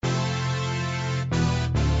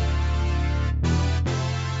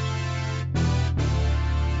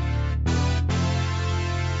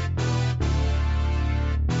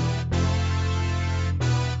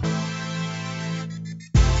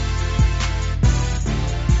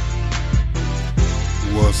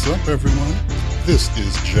What's up, everyone? This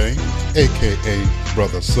is Jay, aka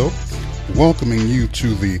Brother Soap, welcoming you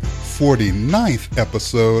to the 49th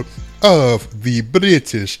episode of the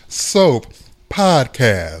British Soap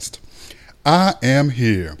Podcast. I am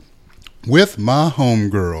here with my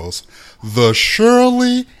homegirls, the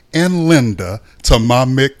Shirley and Linda to my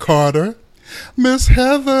Mick Carter, Miss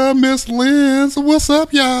Heather, Miss Liz. What's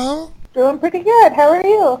up, y'all? Doing pretty good. How are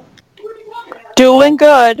you? Doing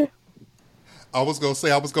good. I was going to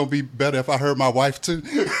say I was going to be better if I heard my wife, too.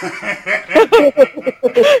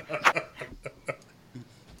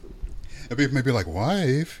 And maybe like,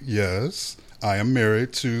 wife, yes. I am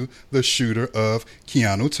married to the shooter of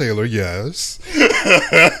Keanu Taylor, yes.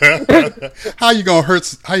 How you gonna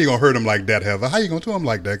hurt him like that, Heather? How you gonna do him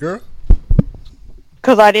like that, girl?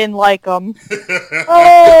 Because I didn't like him.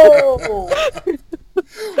 Oh!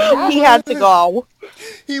 He had to go.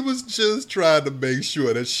 He was just trying to make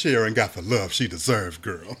sure that Sharon got the love she deserved,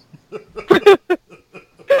 girl.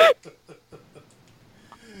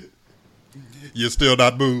 You're still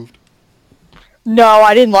not moved? No,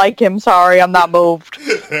 I didn't like him. Sorry, I'm not moved.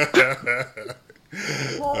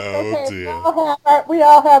 Oh, dear. We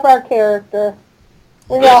all have our character.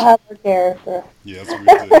 Yes,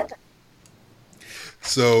 we do.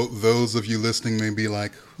 So those of you listening may be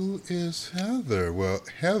like, who is Heather? Well,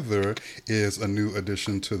 Heather is a new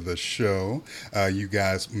addition to the show. You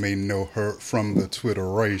guys may know her from the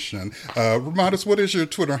Twitteration. Remind us, what is your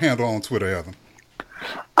Twitter handle on Twitter, Heather?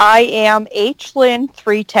 I am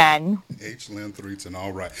HLyn310. HLyn310,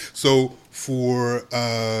 all right. So for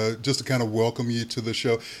just to kind of welcome you to the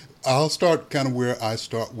show, I'll start kind of where I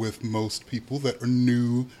start with most people that are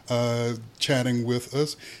new chatting with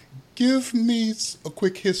us. Give me a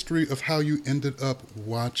quick history of how you ended up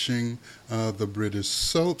watching the British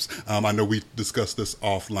soaps. I know we discussed this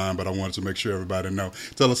offline, but I wanted to make sure everybody know.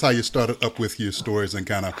 Tell us how you started up with your stories and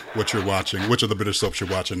kind of what you're watching. Which of the British soaps you're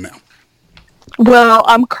watching now? Well,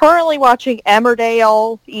 I'm currently watching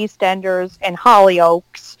Emmerdale, EastEnders, and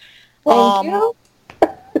Hollyoaks. Thank you.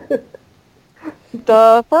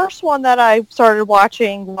 The first one that I started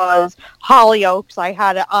watching was Hollyoaks. I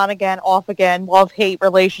had it on again, off again, love-hate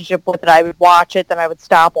relationship with it. I would watch it, then I would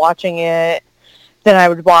stop watching it. Then I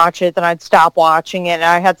would watch it, then I'd stop watching it. And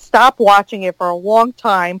I had stopped watching it for a long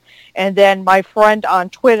time. And then my friend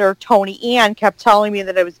on Twitter, Tony Ann, kept telling me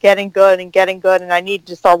that it was getting good, and I needed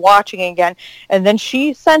to start watching it again. And then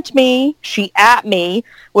she at me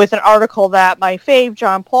with an article that my fave,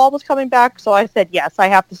 John Paul, was coming back. So I said, yes, I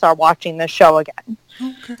have to start watching this show again.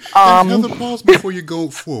 Okay. And Heather, pause before you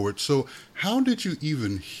go forward. So how did you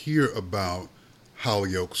even hear about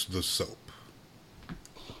Hollyoaks, the soap?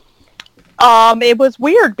 It was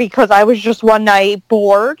weird because I was just one night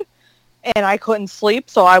bored and I couldn't sleep,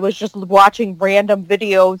 so I was just watching random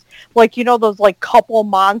videos, like, you know, those like couple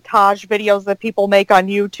montage videos that people make on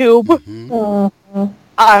YouTube. Mm-hmm.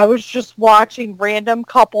 I was just watching random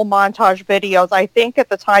couple montage videos. I think at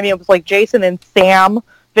the time it was like Jason and Sam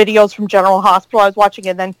videos from General Hospital I was watching,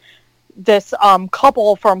 and then this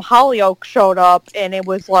couple from Hollyoaks showed up, and it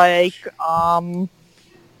was like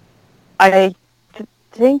I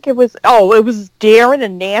think it was Darren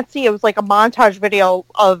and Nancy. It was like a montage video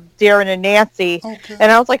of Darren and Nancy. Okay.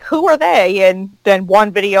 And I was like, who are they? And then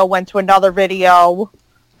one video went to another video.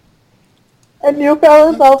 And you fell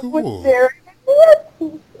in love with Cool. Darren.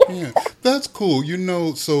 Yeah, that's cool. You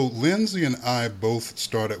know, so Lindsay and I both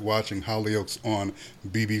started watching Hollyoaks on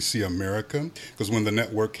BBC America because when the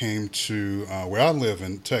network came to where I live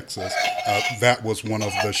in Texas, that was one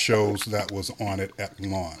of the shows that was on it at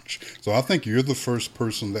launch. So I think you're the first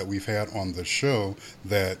person that we've had on the show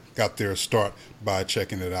that got their start by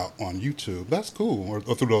checking it out on YouTube. That's cool, or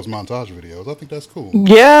through those montage videos. I think that's cool.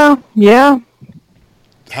 Yeah.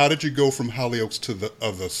 How did you go from Hollyoaks to the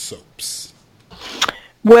other soaps?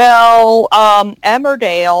 Well,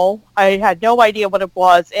 Emmerdale, I had no idea what it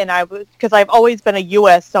was, and because I've always been a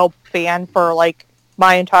U.S. soap fan for, like,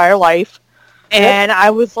 my entire life, and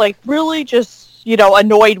I was, like, really just, you know,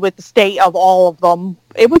 annoyed with the state of all of them.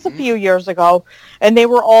 It was a few years ago, and they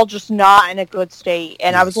were all just not in a good state,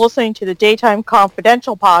 and I was listening to the Daytime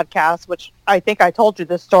Confidential podcast, which I think I told you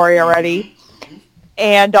this story already,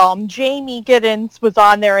 and Jamie Giddens was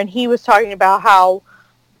on there, and he was talking about how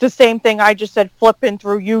the same thing I just said, flipping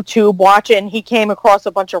through YouTube, watching, he came across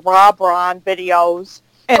a bunch of Rob Ron videos,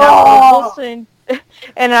 and I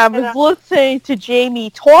was listening to Jamie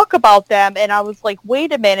talk about them, and I was like,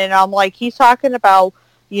 wait a minute, and I'm like, he's talking about,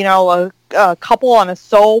 you know, a couple on a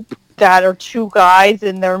soap that are two guys,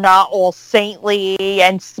 and they're not all saintly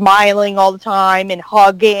and smiling all the time and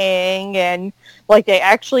hugging, and like they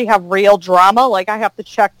actually have real drama. Like, I have to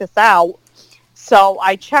check this out. So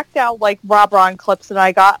I checked out like Rob Ron clips, and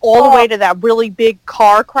I got all the way to that really big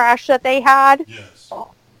car crash that they had. Yes.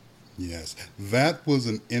 Yes, that was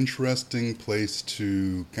an interesting place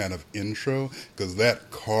to kind of intro because that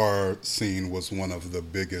car scene was one of the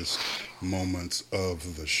biggest moments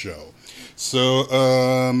of the show. So,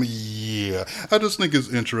 yeah, I just think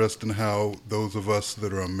it's interesting how those of us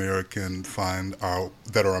that are Americans find our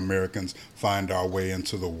way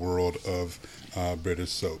into the world of British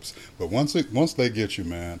soaps. But once they get you,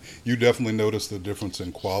 man, you definitely notice the difference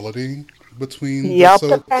in quality between the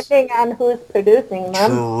soaps. Depending on who's producing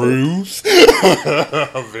them. Truth.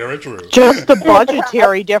 Very true. Just the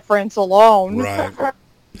budgetary difference alone. Right.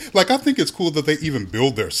 Like, I think it's cool that they even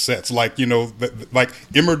build their sets. Like, like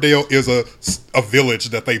Emmerdale is a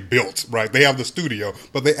village that they built, right? They have the studio,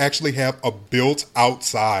 but they actually have a built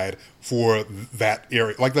outside for that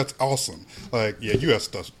area. Like, that's awesome. Like, yeah, US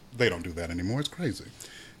stuff, they don't do that anymore. It's crazy,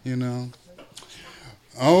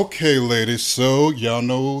 Okay, ladies, so y'all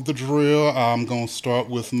know the drill. I'm going to start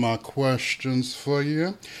with my questions for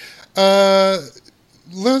you.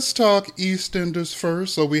 Let's talk EastEnders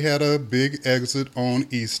first. So we had a big exit on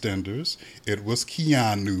EastEnders. It was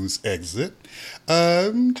Keanu's exit.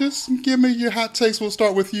 Just give me your hot takes. We'll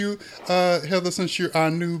start with you, Heather, since you're our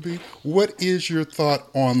newbie. What is your thought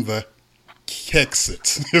on the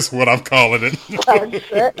Kexit, is what I'm calling it.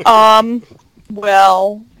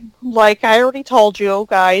 Well, like I already told you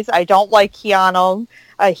guys, I don't like Keanu.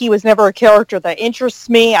 He was never a character that interests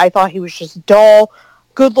me. I thought he was just dull,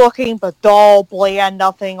 good looking, but dull, bland,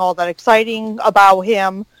 nothing all that exciting about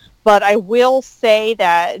him. But I will say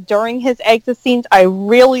that during his exit scenes, I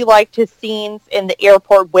really liked his scenes in the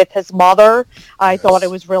airport with his mother. I thought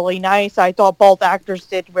it was really nice. I thought both actors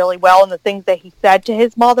did really well, and the things that he said to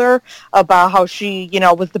his mother about how she,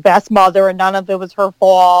 was the best mother and none of it was her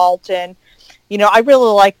fault. And, I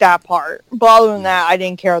really liked that part. But other than that, I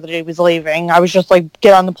didn't care that he was leaving. I was just like,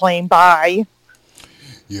 get on the plane, bye.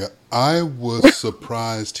 Yeah, I was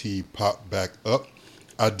surprised he popped back up.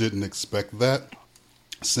 I didn't expect that.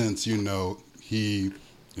 Since, he,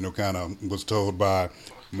 kind of was told by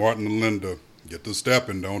Martin and Linda, get to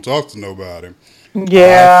stepping, don't talk to nobody.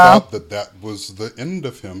 Yeah. I thought that was the end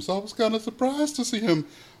of him. So I was kind of surprised to see him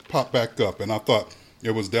pop back up. And I thought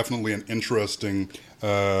it was definitely an interesting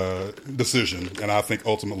decision, and I think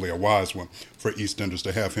ultimately a wise one for EastEnders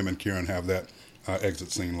to have him and Kieran have that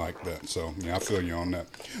exit scene like that. So, yeah, I feel you on that.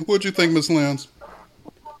 What'd you think, Miss Lance?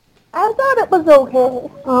 I thought it was okay.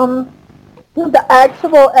 The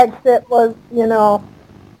actual exit was,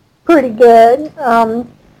 pretty good.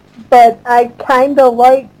 But I kind of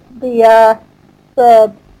liked the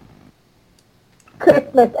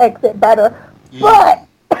Christmas exit better. But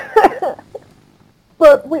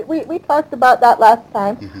but we talked about that last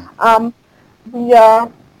time. But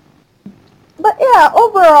yeah,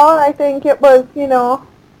 overall, I think it was, a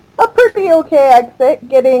pretty okay exit.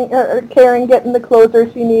 Karen getting the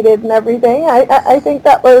closer she needed and everything. I think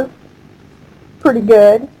that was pretty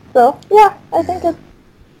good. So yeah, I think it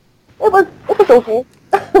was okay.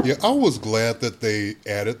 Yeah, I was glad that they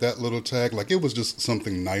added that little tag. Like, it was just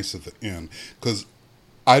something nice at the end, because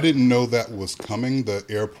I didn't know that was coming, the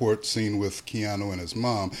airport scene with Keanu and his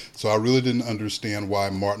mom. So I really didn't understand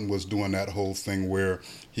why Martin was doing that whole thing where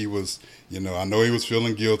he was, I know he was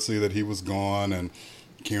feeling guilty that he was gone, and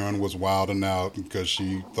Karen was wilding out because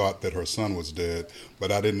she thought that her son was dead.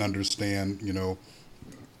 But I didn't understand,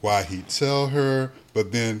 why he'd tell her,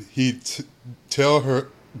 but then he'd tell her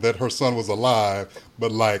that her son was alive,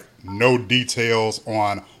 but like no details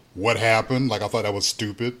on what happened. Like, I thought that was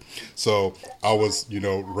stupid. So I was,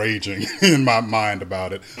 raging in my mind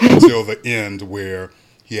about it until the end where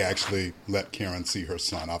he actually let Karen see her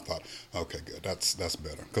son. I thought, okay, good. That's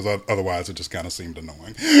better. Because otherwise it just kind of seemed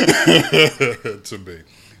annoying to me.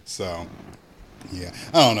 So, yeah.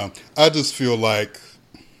 I don't know. I just feel like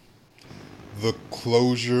the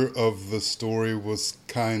closure of the story was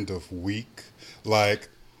kind of weak. Like,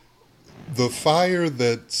 the fire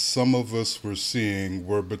that some of us were seeing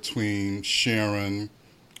were between Sharon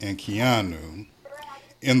and Keanu.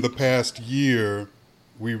 In the past year,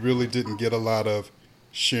 we really didn't get a lot of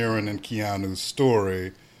Sharon and Keanu's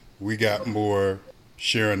story. We got more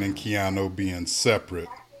Sharon and Keanu being separate,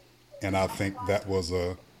 and I think that was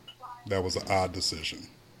an odd decision.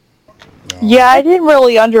 Yeah, I didn't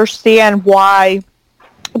really understand why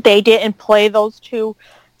they didn't play those two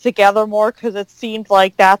together more, because it seemed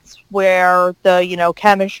like that's where the,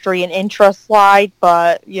 chemistry and interest lied,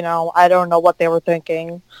 but, I don't know what they were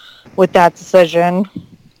thinking with that decision.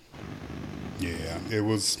 Yeah, it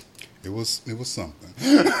was something.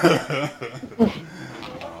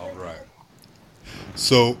 All right.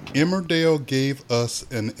 So Emmerdale gave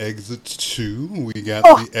us an exit too. We got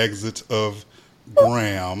Oh, the exit of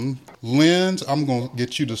Graham. Lynn, I'm going to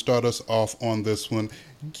get you to start us off on this one.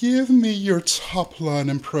 Give me your top line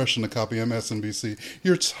impression, a copy of MSNBC,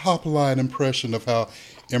 your top line impression of how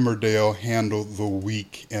Emmerdale handled the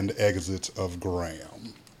week and exit of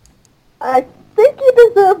Graham. I think he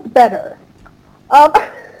deserved better. Um,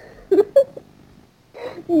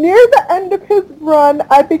 near the end of his run,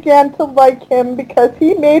 I began to like him because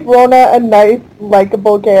he made Rona a nice,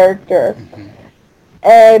 likable character.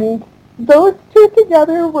 And those two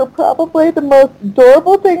together were probably the most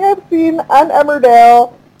adorable thing I've seen on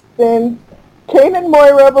Emmerdale since Kane and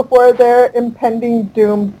Moira before their impending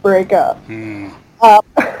doomed breakup. Um,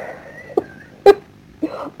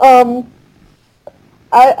 um,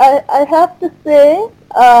 I have to say,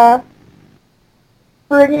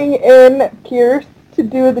 bringing in Pierce to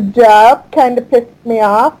do the job kind of pissed me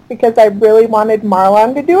off because I really wanted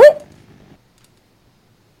Marlon to do it.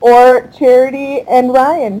 Or Charity and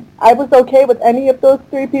Ryan. I was okay with any of those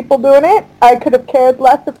three people doing it. I could have cared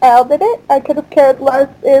less if Al did it. I could have cared less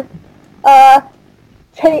if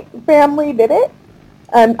Tate family did it.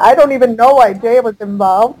 And I don't even know why Jay was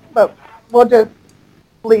involved, but we'll just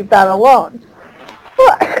leave that alone.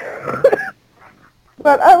 But,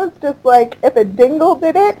 but I was just like, if a Dingle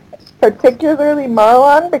did it, particularly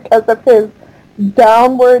Marlon, because of his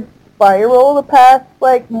downward spiral the past,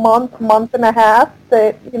 like, month and a half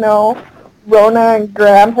that, you know, Rona and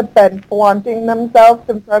Graham had been flaunting themselves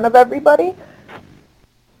in front of everybody,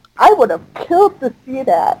 I would have killed to see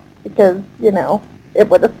that because, you know, it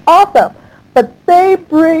was awesome. But they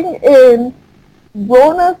bring in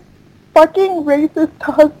Rona's fucking rapist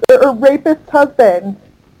husband.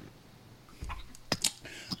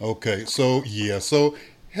 Okay, so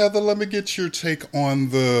Heather, let me get your take on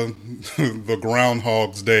the the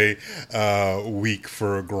Groundhog's Day week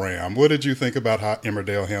for Graham. What did you think about how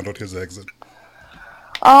Emmerdale handled his exit?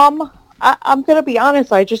 I'm gonna be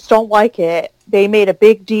honest. I just don't like it. They made a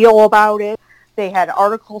big deal about it. They had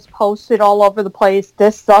articles posted all over the place.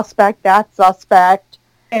 This suspect, that suspect,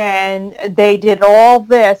 and they did all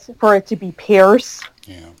this for it to be Pierce.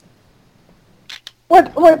 Yeah. Like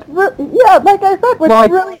I said, what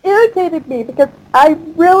really irritated me because I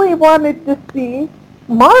really wanted to see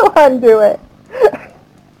Marlon do it.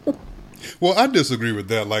 Well, I disagree with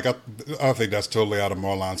that. Like, I think that's totally out of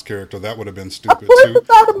Marlon's character. That would have been Of stupid course too. it's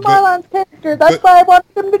out of Marlon's character. That's why I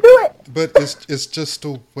wanted him to do it. But it's just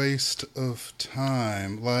a waste of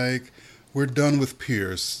time. Like, we're done with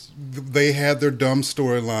Pierce. They had their dumb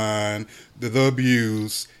storyline, the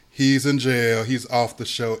abuse. He's in jail. He's off the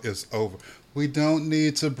show. It's over. We don't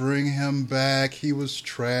need to bring him back. He was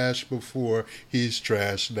trash before. He's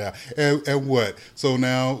trash now. And what? So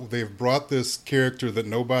now they've brought this character that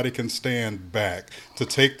nobody can stand back to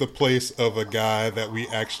take the place of a guy that we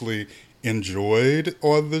actually enjoyed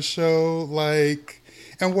on the show. Like,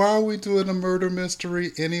 and why are we doing a murder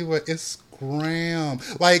mystery anyway? It's Graham.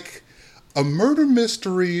 Like, a murder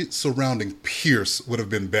mystery surrounding Pierce would have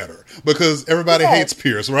been better because everybody hates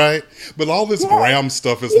Pierce, right? But all this Graham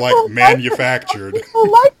stuff is like manufactured. People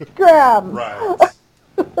like Graham. Right.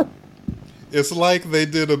 It's like they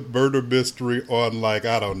did a murder mystery on, like,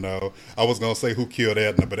 I don't know. I was going to say Who Killed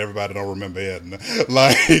Edna, but everybody don't remember Edna.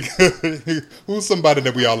 Like, who's somebody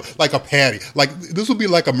that we all, like a Patty. Like, this would be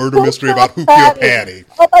like a murder mystery about who killed Patty.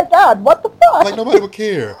 Oh my God, what the fuck? Like, nobody would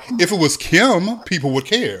care. If it was Kim, people would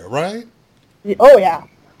care, right? Oh yeah.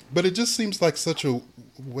 But it just seems like such a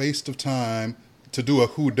waste of time to do a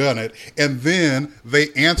whodunit, and then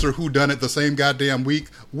they answer whodunit the same goddamn week.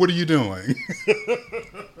 What are you doing?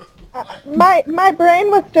 My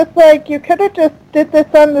brain was just like, you could have just did this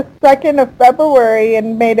on the 2nd of February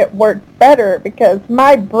and made it work better because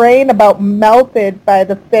my brain about melted by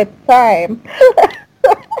the 5th time.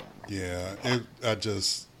 Yeah, I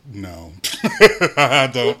just, no. I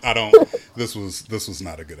don't, this was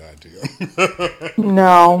not a good idea.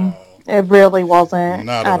 No, it really wasn't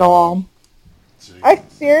Not at all. Jeez. I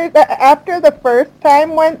seriously, after the first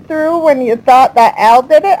time went through when you thought that Al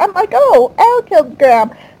did it, I'm like, oh, Al killed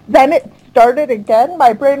Graham. Then it started again.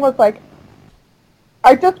 My brain was like,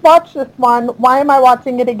 I just watched this one. Why am I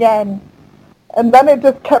watching it again? And then it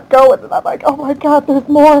just kept going. And I'm like, oh my God, there's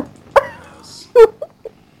more.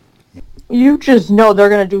 You just know they're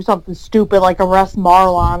going to do something stupid like arrest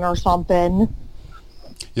Marlon or something.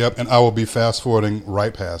 Yep, and I will be fast forwarding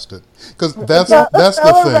right past it because that's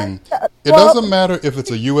the thing. It doesn't matter if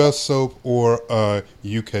it's a U.S. soap or a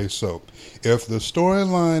UK soap. If the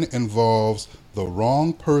storyline involves the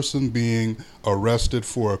wrong person being arrested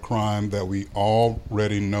for a crime that we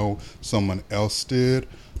already know someone else did,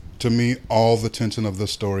 to me, all the tension of the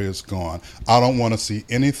story is gone. I don't want to see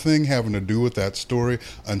anything having to do with that story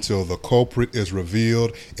until the culprit is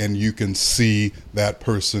revealed and you can see that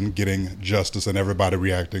person getting justice and everybody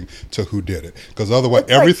reacting to who did it. Because otherwise,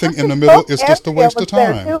 everything in the middle is just a waste of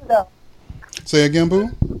time. Say again, Boo?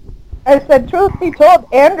 I said, truth be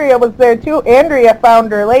told, Andrea was there too. Andrea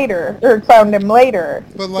found her later, or found him later.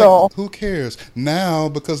 But like, who cares now?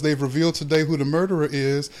 Because they've revealed today who the murderer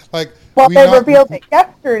is. Like, well, they revealed it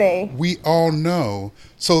yesterday. We all know,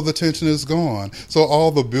 so the tension is gone. So all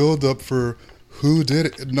the build up for who did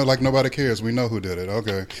it, no, like nobody cares. We know who did it.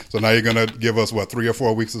 Okay, so now you're gonna give us what 3 or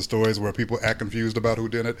 4 weeks of stories where people act confused about who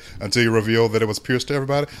did it until you reveal that it was Pierce to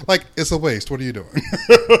everybody. Like, it's a waste. What are you doing?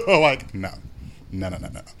 Like, no. No.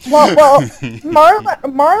 Well,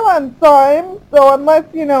 Marlon saw him, so unless,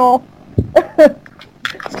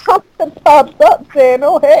 something pops up saying,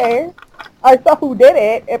 oh, hey, I saw who did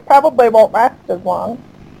it, it probably won't last as long.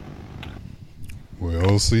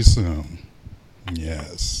 We'll see soon.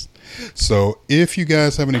 Yes. So if you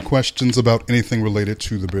guys have any questions about anything related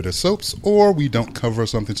to the British soaps, or we don't cover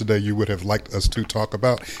something today you would have liked us to talk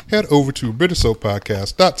about, head over to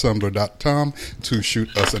BritishSoapPodcast.tumblr.com to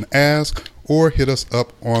shoot us an ask, or hit us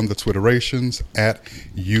up on the Twitterations at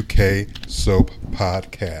UK Soap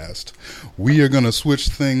Podcast. We are going to switch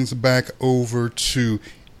things back over to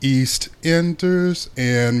EastEnders,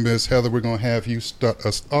 and Ms. Heather, we're going to have you start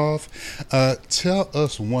us off. Tell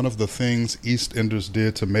us one of the things EastEnders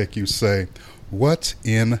did to make you say, what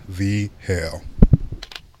in the hell?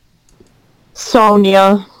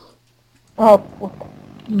 Sonia. Oh,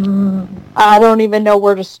 I don't even know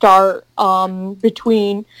where to start.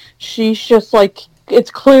 She's just like, it's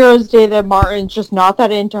clear as day that Martin's just not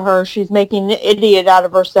that into her. She's making an idiot out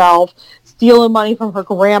of herself, stealing money from her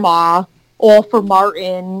grandma, all for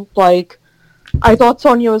Martin. Like, I thought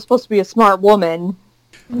Sonia was supposed to be a smart woman.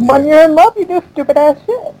 When you're in love, you do stupid ass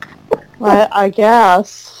shit. I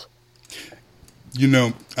guess.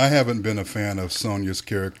 I haven't been a fan of Sonia's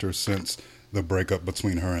character since the breakup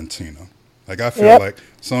between her and Tina. Like, I feel like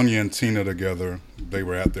Sonia and Tina together, they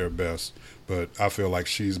were at their best, but I feel like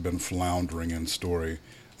she's been floundering in story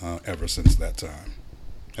ever since that time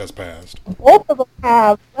has passed. Both of them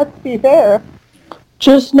have, let's be fair.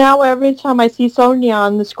 Just now, every time I see Sonia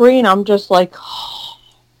on the screen, I'm just like...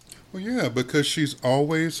 Well, yeah, because she's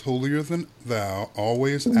always holier than thou,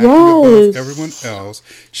 always acting above everyone else.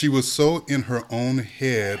 She was so in her own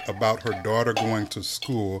head about her daughter going to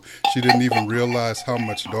school, she didn't even realize how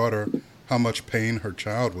much pain her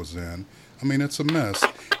child was in. I mean, it's a mess.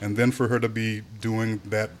 And then for her to be doing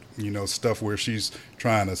that, stuff where she's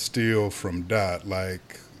trying to steal from Dot,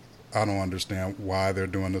 like, I don't understand why they're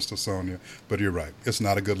doing this to Sonia. But you're right. It's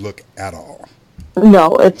not a good look at all.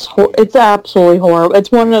 No, it's absolutely horrible.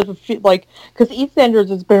 It's one of the because EastEnders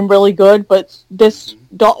has been really good, but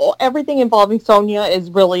everything involving Sonia is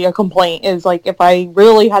really a complaint. Is like, if I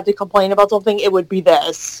really had to complain about something, it would be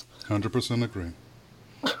this. 100% agree.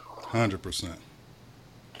 100%.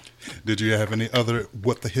 Did you have any other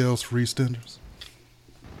what the hells for EastEnders?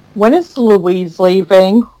 When is Louise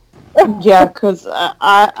leaving? Yeah, because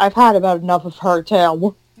I've had about enough of her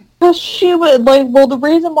too. Because she would, the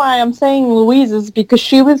reason why I'm saying Louise is because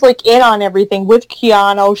she was, in on everything with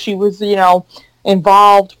Keanu. She was,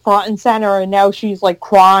 involved front and center, and now she's,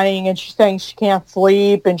 crying, and she's saying she can't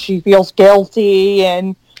sleep, and she feels guilty,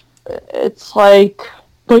 and it's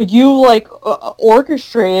but you,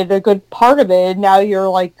 orchestrated a good part of it, and now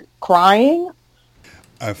you're, crying?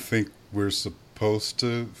 I think we're supposed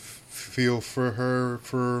to feel for her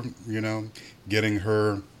for, getting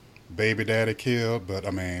her baby daddy killed, but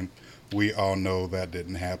I mean, we all know that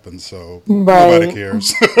didn't happen, so nobody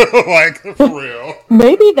cares. For real.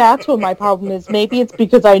 Maybe that's what my problem is. Maybe it's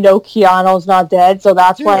because I know Keanu's not dead, so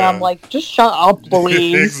that's why I'm just shut up,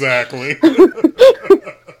 Louise. Exactly.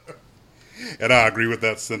 And I agree with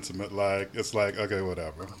that sentiment. It's okay,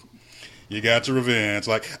 whatever. You got your revenge.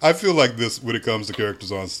 I feel like this when it comes to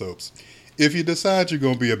characters on soaps. If you decide you're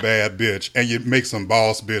going to be a bad bitch and you make some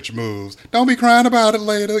boss bitch moves, don't be crying about it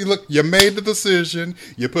later. Look, you made the decision.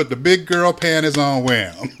 You put the big girl panties on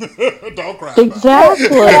wham. Don't cry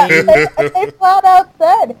exactly. about it. They flat out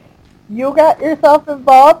said, you got yourself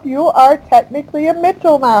involved, you are technically a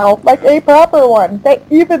Mitchell now, like a proper one. They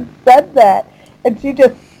even said that. And she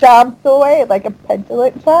just stomps away like a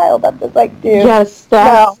petulant child. I'm just like, dude. Yes,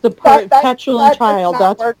 that's the petulant child. That does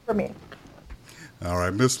not work for me. All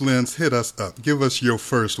right, Miss Lenz, hit us up. Give us your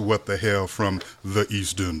first what the hell from the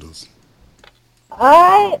EastEnders.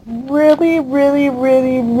 I really, really,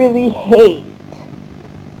 really, really hate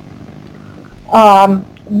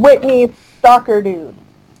Whitney's stalker dude.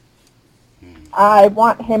 I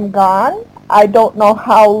want him gone. I don't know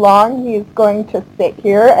how long he's going to sit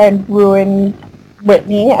here and ruin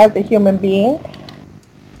Whitney as a human being.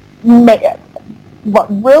 What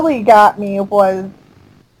really got me was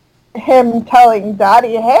him telling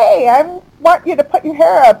Dottie, hey, I want you to put your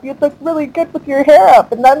hair up. You look really good with your hair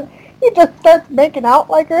up. And then he just starts making out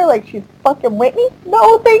like her, like she's fucking Whitney.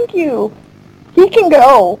 No, thank you. He can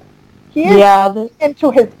go. He is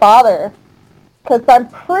into his father. Because I'm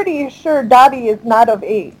pretty sure Dottie is not of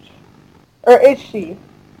age. Or is she?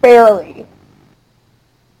 Barely.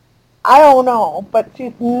 I don't know, but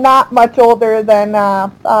she's not much older than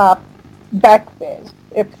Bex is,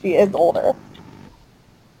 if she is older.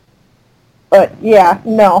 But yeah,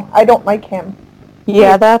 no, I don't like him.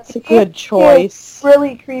 Yeah, that's a good choice. He's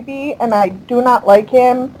really creepy, and I do not like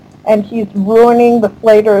him, and he's ruining the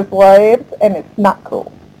Slaters' lives, and it's not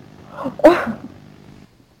cool.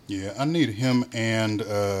 Yeah, I need him and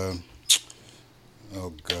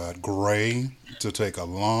Gray to take a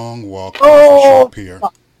long walk off the shop pier.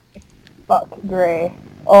 Fuck Gray.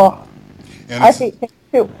 Oh, and I hate him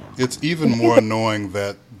too. It's even more annoying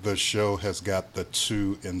that the show has got the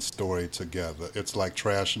two in story together. It's like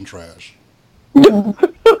trash and trash. And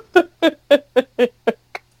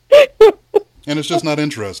it's just not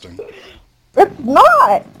interesting. It's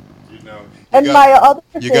not.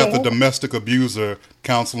 You got the domestic abuser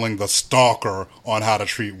counseling the stalker on how to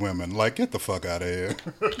treat women. Like, get the fuck out of here.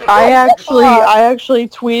 I actually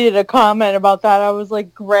tweeted a comment about that. I was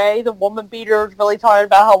like, Gray, the woman beater, is really talking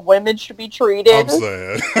about how women should be treated. I'm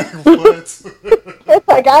sad. What? It's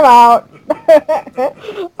like, I'm out.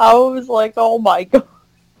 I was like, oh my god.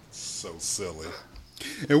 So silly.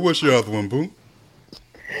 And what's your other one, Boo?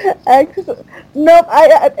 Actually, nope.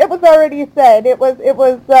 It was already said. It was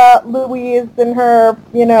Louise and her,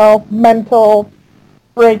 mental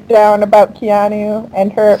breakdown about Keanu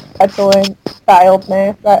and her petulant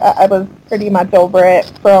childness. I was pretty much over it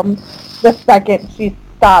from the second she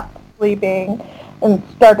stopped sleeping and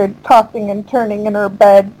started tossing and turning in her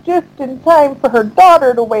bed just in time for her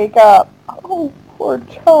daughter to wake up. Oh, poor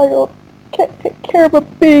child. Can't take care of a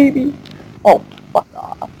baby. Oh, fuck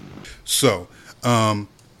off. So,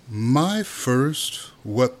 my first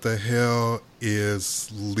what the hell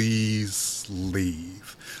is Lee's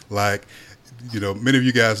leave? Like, many of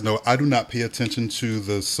you guys know I do not pay attention to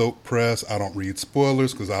the soap press. I don't read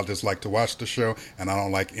spoilers because I just like to watch the show and I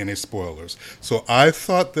don't like any spoilers. So I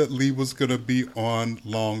thought that Lee was going to be on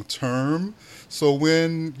long term. So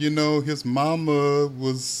when, his mama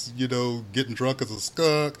was, getting drunk as a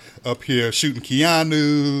skunk up here shooting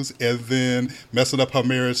Keanu's and then messing up her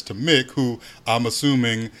marriage to Mick, who I'm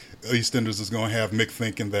assuming EastEnders is going to have Mick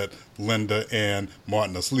thinking that Linda and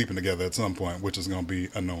Martin are sleeping together at some point, which is going to be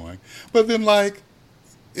annoying. But then, like,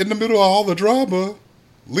 in the middle of all the drama,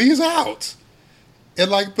 Lee's out. And,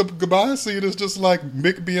 like, the goodbye scene is just like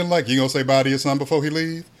Mick being like, you going to say bye to your son before he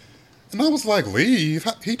leave? And I was like, leave?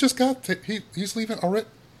 He just got, he's leaving already?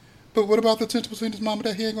 But what about the tension between his mom and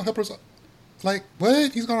dad? He ain't going to help her. Like,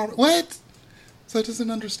 what? He's going to, what? So I just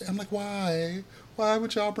didn't understand. I'm like, why? Why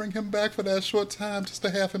would y'all bring him back for that short time just to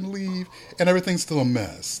have him leave and everything's still a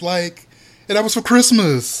mess? Like, and that was for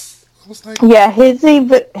Christmas. I was like, yeah,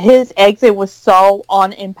 his exit was so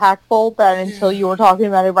unimpactful that until you were talking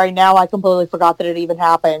about it right now, I completely forgot that it even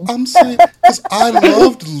happened. I'm saying, because I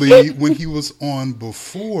loved Lee when he was on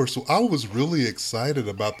before, so I was really excited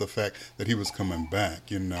about the fact that he was coming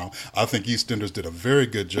back, I think EastEnders did a very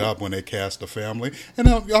good job when they cast a family, and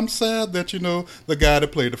I'm sad that, the guy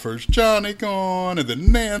that played the first Johnny gone, and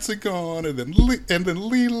then Nancy gone, and then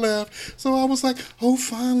Lee left, so I was like, oh,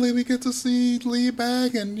 finally we get to see Lee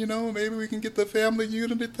back, and, maybe we can get the family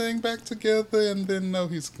unity thing back together, and then no,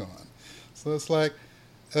 he's gone. So it's like,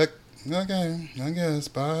 okay, I guess,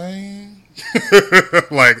 bye.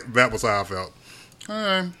 Like, that was how I felt. All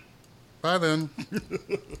right, bye then.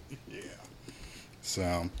 Yeah.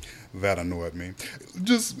 So, that annoyed me.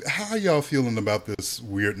 Just, how y'all feeling about this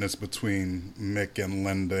weirdness between Mick and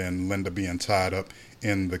Linda being tied up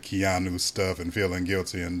in the Keanu stuff and feeling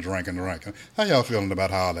guilty and drinking? How y'all feeling about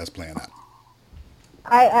how that's playing out?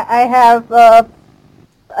 I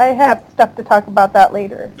have stuff to talk about that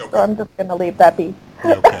later, okay. So I'm just going to leave that be.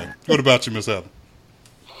 Okay. What about you, Miss Heather?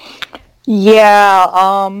 Yeah,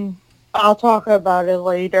 I'll talk about it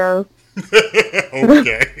later.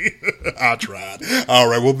 Okay. I tried. All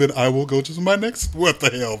right, well then I will go to my next what the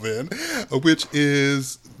hell then, which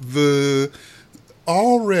is the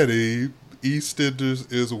already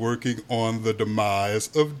EastEnders is working on the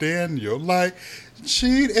demise of Daniel. Like,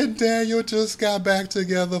 Gene and Daniel just got back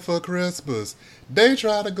together for Christmas. They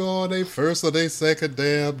try to go on their first or their second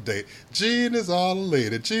damn date. Gene is all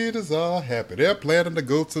elated. Gene is all happy. They're planning to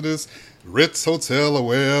go to this Ritz Hotel or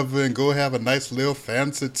wherever and go have a nice little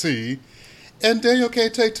fancy tea. And Daniel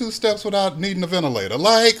can't take 2 steps without needing a ventilator.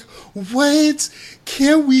 Like, wait,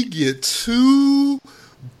 can we get 2,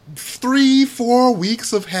 3, 4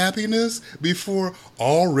 weeks of happiness before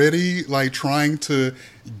already like trying to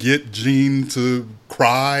get Jean to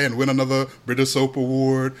cry and win another British Soap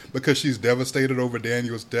Award because she's devastated over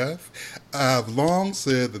Daniel's death? I've long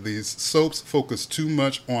said that these soaps focus too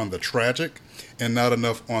much on the tragic and not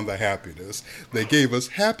enough on the happiness. They gave us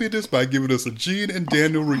happiness by giving us a Gene and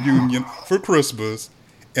Daniel reunion for Christmas,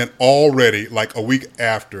 and already, like a week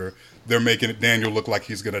after, they're making Daniel look like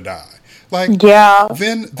he's gonna die. Like, Yeah.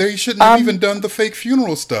 then they shouldn't have even done the fake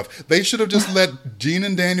funeral stuff. They should have just let Gene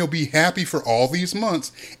and Daniel be happy for all these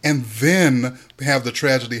months, and then have the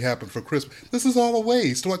tragedy happen for Christmas. This is all a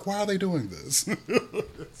waste. Like, why are they doing this?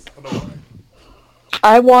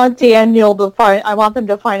 I want Daniel to find. I want them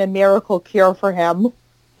to find a miracle cure for him.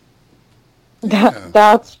 Yeah.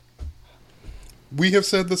 That's We have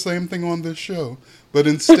said the same thing on this show, but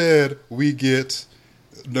instead we get,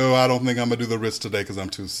 no, I don't think I'm going to do the Ritz today because I'm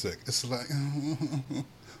too sick. It's like,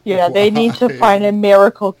 yeah. They need to why? find a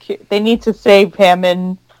miracle cure. They need to save him,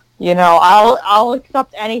 and I'll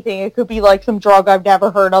accept anything. It could be like some drug I've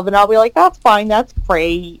never heard of, and I'll be like, that's fine. That's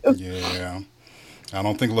great. Yeah. I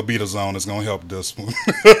don't think Labitazone is going to help this one.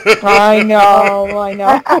 I know.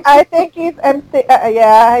 I think he's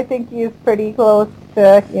I think he's pretty close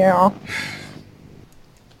to, And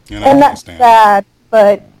and I that's understand. sad,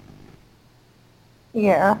 but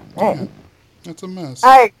yeah, It's a mess.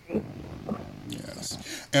 I agree. Yes.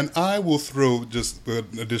 And I will throw just an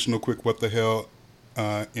additional quick what the hell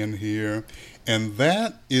in here. And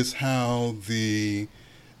that is how the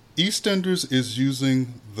EastEnders is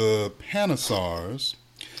using the Panesars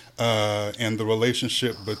and the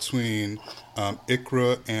relationship between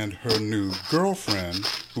Ikra and her new girlfriend,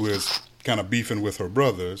 who is kind of beefing with her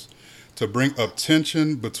brothers, to bring up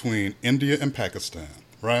tension between India and Pakistan,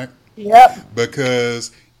 right? Yep.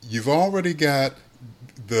 Because you've already got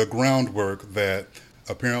the groundwork that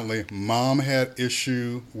apparently mom had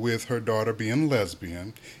issue with her daughter being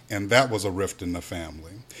lesbian, and that was a rift in the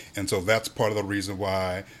family. And so that's part of the reason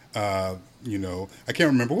why, I can't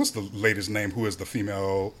remember, what's the lady's name who is the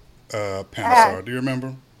female Panesar? Do you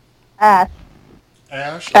remember? Ash.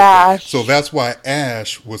 Ash? Okay. Ash. So that's why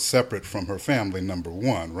Ash was separate from her family, number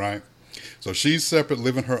one, right? So she's separate,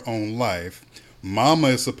 living her own life. Mama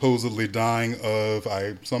is supposedly dying of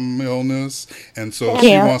some illness, and so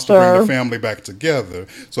she wants to bring the Cancer. family back together.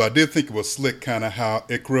 So I did think it was slick kind of how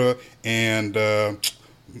Ikra and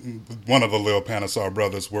one of the little Panesar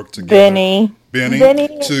brothers worked together. Benny. Benny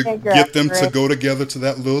and to Ikra, get them to right. go together to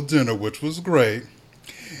that little dinner, which was great.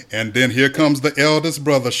 And then here comes the eldest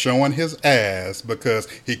brother showing his ass because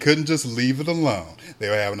he couldn't just leave it alone. They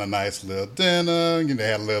were having a nice little dinner. They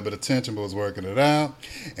had a little bit of tension, but was working it out.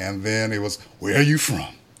 And then it was, where are you from?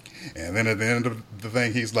 And then at the end of the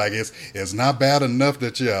thing, he's like, it's not bad enough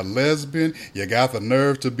that you're a lesbian. You got the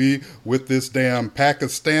nerve to be with this damn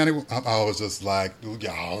Pakistani. I was just like,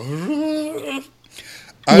 y'all.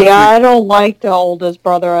 I don't like the oldest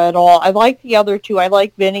brother at all. I like the other two. I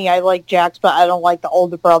like Vinny. I like Jax, but I don't like the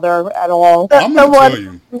older brother at all. I'm The going to one tell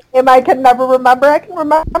you. him I can never remember. I can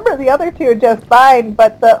remember the other two just fine,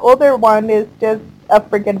 but the older one is just a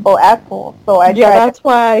forgettable asshole. So I Yeah, tried to that's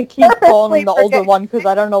why I keep calling him the purposely older forget- one because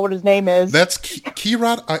I don't know what his name is. That's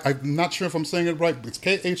Keerat. I'm not sure if I'm saying it right, but it's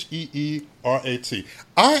Kheerat.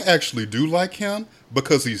 I actually do like him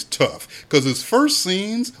because he's tough. Because his first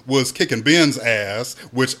scenes was kicking Ben's ass,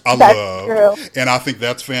 which I That's love. true. And I think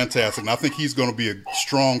that's fantastic. And I think he's going to be a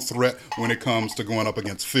strong threat when it comes to going up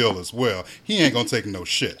against Phil as well. He ain't going to take no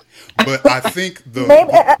shit. But I think the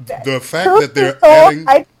fact that they're adding...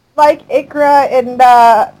 I like Ikra and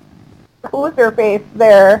who's her face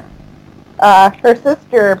there? Her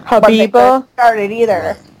sister when they Habiba? first started either.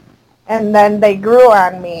 Right. And then they grew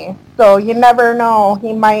on me. So you never know.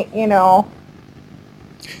 He might, And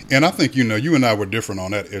I think, you and I were different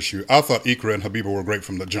on that issue. I thought Ikra and Habiba were great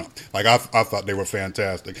from the jump. Like, I thought they were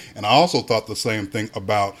fantastic. And I also thought the same thing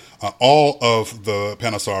about all of the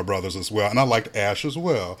Panesar brothers as well. And I liked Ash as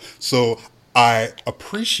well. So I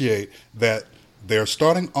appreciate that they're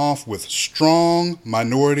starting off with strong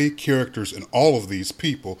minority characters in all of these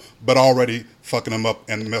people, but already fucking them up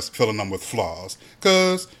and filling them with flaws.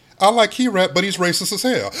 Because I like He-Rat, but he's racist as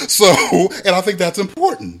hell. So, and I think that's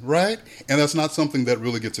important, right? And that's not something that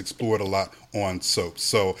really gets explored a lot on soaps.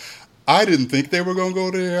 So I didn't think they were going to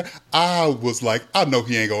go there. I was like, I know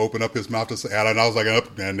he ain't going to open up his mouth to say it. And I was like,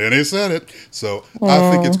 and then he said it. So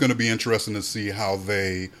I think it's going to be interesting to see how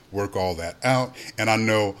they work all that out. And I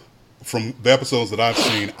know from the episodes that I've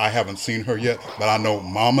seen, I haven't seen her yet, but I know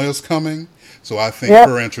Mama is coming. So I think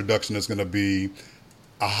her introduction is going to be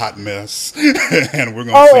a hot mess, and we're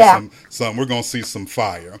going to see we're going to see some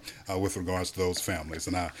fire with regards to those families,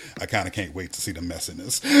 and I kind of can't wait to see the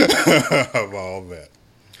messiness of all that.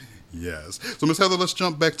 Yes. So, Miss Heather, let's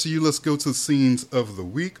jump back to you. Let's go to scenes of the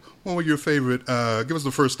week. What were your favorite? Give us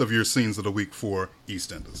the first of your scenes of the week for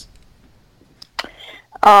EastEnders.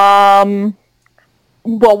 Well,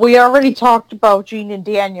 we already talked about Gene and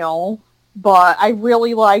Daniel, but I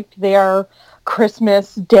really liked their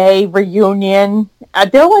Christmas Day reunion.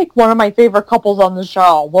 They're like one of my favorite couples on the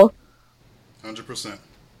show. 100%.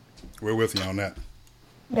 We're with you on that.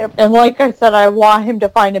 Yep. And like I said, I want him to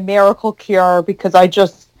find a miracle cure because I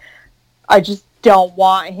just don't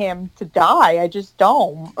want him to die. I just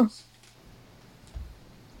don't.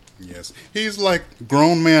 Yes. He's like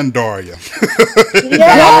grown man Daria.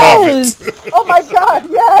 Yes! Oh my God,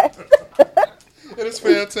 yes! It is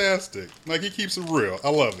fantastic. Like, he keeps it real. I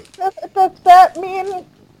love it. Does that mean,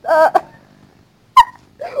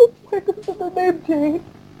 what is the name, Jane?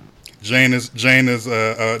 Gene is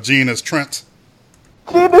Trent. Gene is Trent.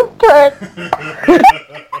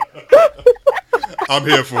 I'm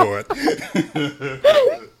here for it.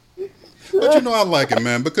 But I like it,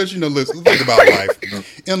 man, because listen, think about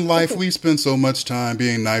life. In life, we spend so much time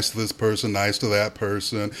being nice to this person, nice to that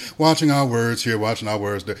person, watching our words here, watching our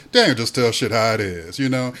words there. Daniel just tell shit how it is,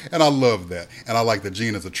 And I love that. And I like that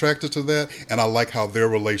Gene is attracted to that. And I like how their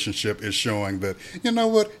relationship is showing that, you know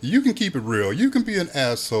what, you can keep it real. You can be an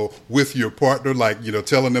asshole with your partner, like,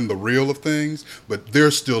 telling them the real of things, but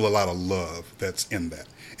there's still a lot of love that's in that.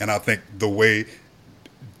 And I think the way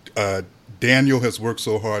Daniel has worked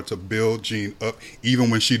so hard to build Gene up, even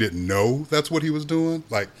when she didn't know that's what he was doing.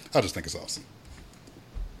 Like, I just think it's awesome.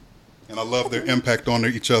 And I love their impact on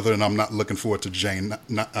each other, and I'm not looking forward to Gene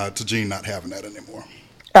not having that anymore.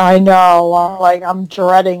 I know. I'm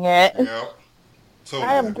dreading it. Yep. Totally.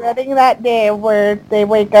 I am dreading that day where they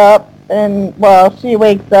wake up and, well, she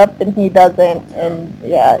wakes up and he doesn't. And,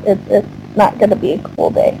 yeah, it's not going to be a cool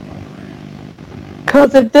day.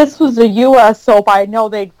 Because if this was a U.S. soap, I know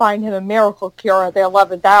they'd find him a miracle cure at the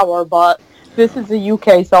 11th hour, but this is a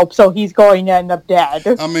UK soap, so he's going to end up dead.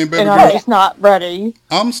 I mean, baby and girl, I'm just not ready.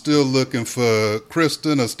 I'm still looking for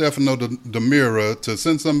Kristen or Stefano Demira to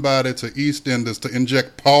send somebody to EastEnders to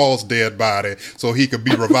inject Paul's dead body so he could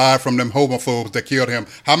be revived from them homophobes that killed him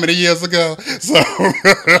how many years ago? So,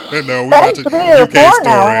 no, we watch UK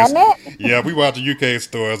stories. Now, yeah, we watch UK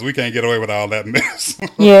stories. We can't get away with all that mess.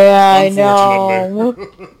 Yeah, I know.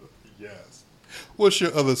 Yes. What's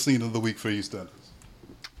your other scene of the week for EastEnders?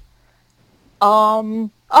 I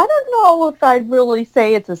don't know if I'd really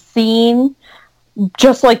say it's a scene,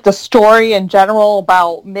 just like the story in general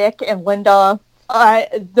about Mick and Linda.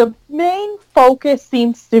 The main focus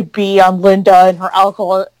seems to be on Linda and her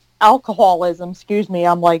alcoholism. Excuse me,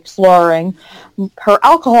 I'm like slurring. Her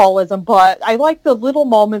alcoholism, but I like the little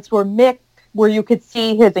moments where you could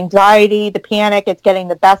see his anxiety, the panic, it's getting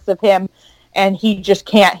the best of him, and he just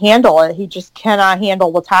can't handle it. He just cannot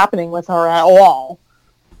handle what's happening with her at all.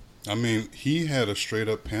 I mean, he had a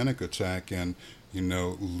straight-up panic attack, and,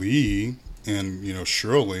 Lee and,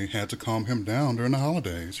 Shirley had to calm him down during the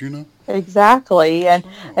holidays, Exactly, and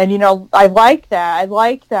I like that. I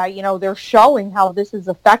like that, they're showing how this is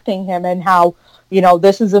affecting him and how,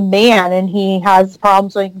 this is a man, and he has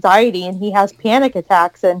problems with anxiety, and he has panic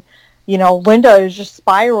attacks, and, Linda is just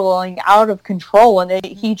spiraling out of control, and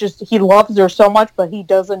he loves her so much, but he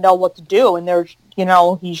doesn't know what to do, and there's,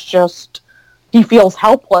 he feels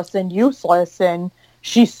helpless and useless, and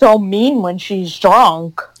she's so mean when she's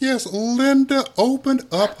drunk. Yes, Linda opened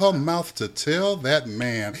up her mouth to tell that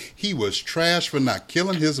man he was trash for not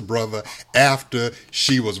killing his brother after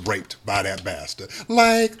she was raped by that bastard.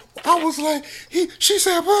 Like, I was like, she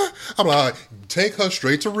said, what? I'm like, take her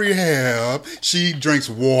straight to rehab. She drinks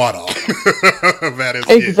water. That is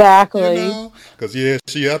exactly. Because,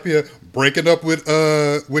 she up here breaking up with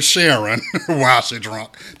Sharon while she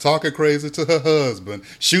drunk, talking crazy to her husband,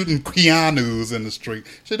 shooting Keanu's in the street.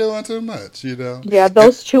 Street. She's doing too much, you know. Yeah,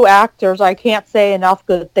 those two actors, I can't say enough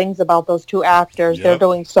good things about those two actors. Yep. They're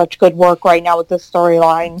doing such good work right now with this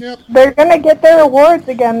storyline. Yep. They're going to get their awards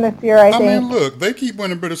again this year, I think. I mean, look, they keep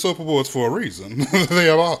winning British soap awards for a reason. They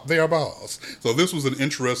are balls. So this was an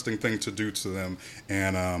interesting thing to do to them,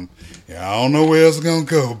 and I don't know where it's gonna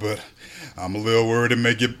go, but I'm a little worried it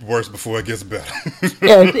may get worse before it gets better.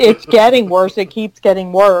 It's getting worse. It keeps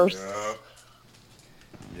getting worse.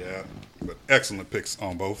 Yeah, but excellent picks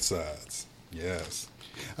on both sides. Yes.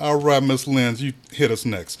 All right, Miss Lenz, you hit us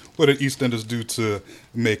next. What did EastEnders do to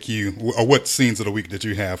make you, or what scenes of the week did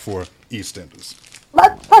you have for EastEnders?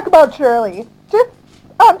 Let's talk about Shirley. Just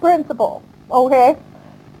on principle, okay?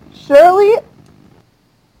 Shirley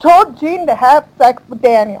told Gene to have sex with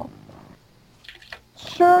Daniel.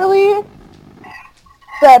 Shirley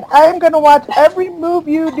said, I'm going to watch every move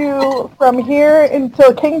you do from here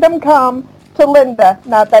until Kingdom Come to Linda.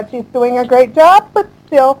 Not that she's doing a great job, but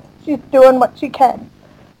still, she's doing what she can.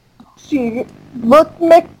 She looked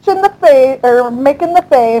Mitch in the face, or Mick in the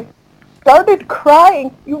face, started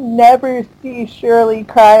crying. You never see Shirley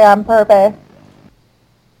cry on purpose.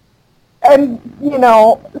 And,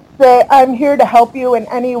 say, I'm here to help you in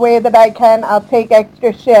any way that I can. I'll take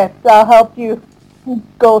extra shifts. I'll help you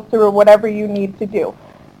go through whatever you need to do.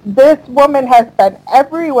 This woman has been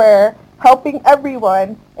everywhere, helping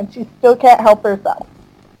everyone, and she still can't help herself.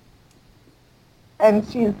 And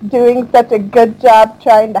she's doing such a good job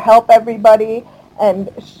trying to help everybody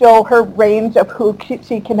and show her range of who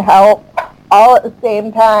she can help all at the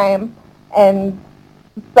same time. And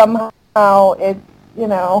somehow it's,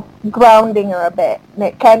 grounding her a bit. And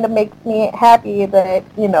it kind of makes me happy that,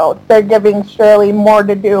 they're giving Shirley more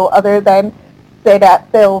to do other than sit at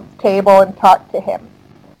Phil's table and talk to him.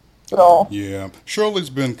 So yeah, Shirley's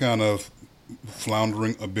been kind of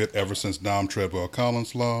floundering a bit ever since Dom Treadwell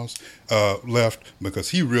Collins left, because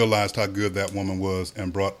he realized how good that woman was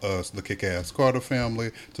and brought us the kick-ass Carter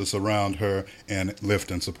family to surround her and lift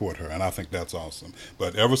and support her, and I think that's awesome.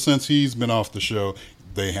 But ever since he's been off the show,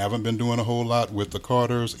 they haven't been doing a whole lot with the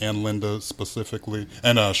Carters and Linda specifically,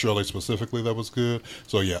 and Shirley specifically. That was good.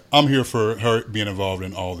 So yeah, I'm here for her being involved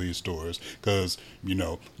in all these stories, because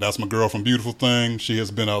that's my girl from Beautiful Thing. She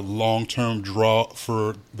has been a long-term draw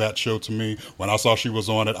for that show to me. When I saw she was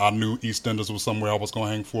on it, I knew EastEnders was somewhere I was going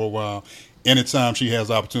to hang for a while. Anytime she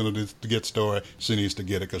has opportunities to get story, she needs to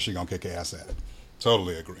get it, because she's going to kick ass at it.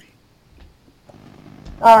 Totally agree.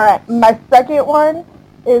 All right, my second one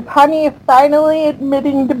is Honey finally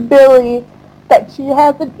admitting to Billy that she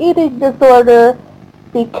has an eating disorder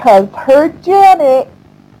because her Janet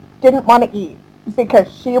didn't want to eat because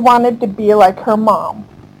she wanted to be like her mom.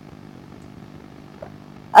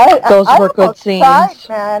 Those were good scenes.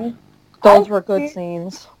 Man. Those were good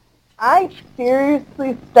scenes. I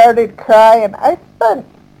seriously started crying. I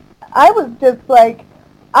was just like,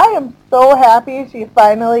 I am so happy she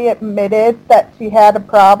finally admitted that she had a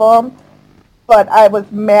problem, but I was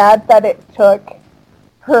mad that it took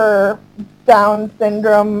her Down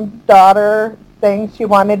syndrome daughter saying she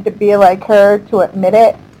wanted to be like her to admit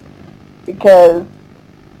it, because,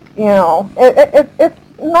 it's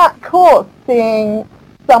not cool seeing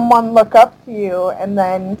someone look up to you and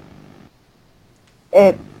then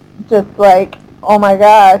it's just like, oh my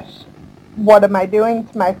gosh, what am I doing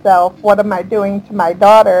to myself? What am I doing to my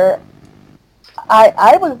daughter?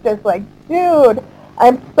 I was just like, dude,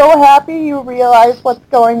 I'm so happy you realize what's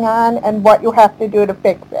going on and what you have to do to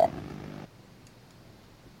fix it.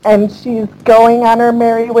 And she's going on her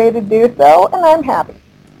merry way to do so, and I'm happy.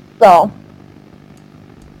 So.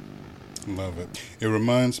 Love it. It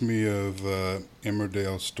reminds me of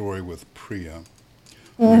Emmerdale's story with Priya,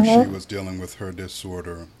 where she was dealing with her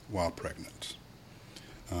disorder while pregnant.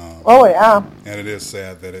 Oh, yeah. And it is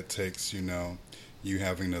sad that it takes, you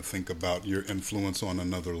having to think about your influence on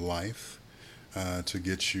another life to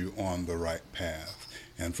get you on the right path.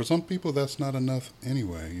 And for some people, that's not enough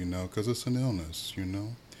anyway, because it's an illness,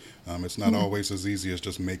 It's not always as easy as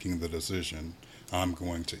just making the decision, I'm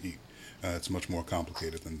going to eat. It's much more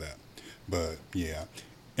complicated than that. But, yeah,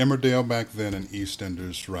 Emmerdale back then and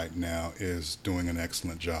EastEnders right now is doing an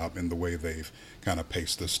excellent job in the way they've kind of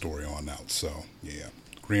paced this story on out. So, yeah,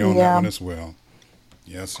 agree on that one as well.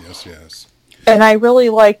 Yes. And I really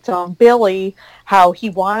liked Billy, how he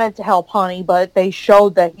wanted to help Honey, but they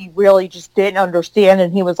showed that he really just didn't understand,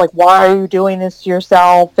 and he was like, why are you doing this to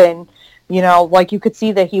yourself? And, you could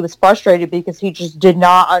see that he was frustrated because he just did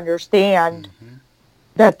not understand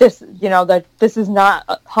that this is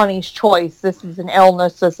not Honey's choice. This is an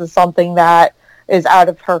illness. This is something that is out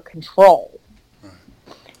of her control. Right.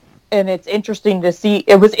 and it's interesting to see.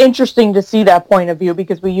 It was interesting to see that point of view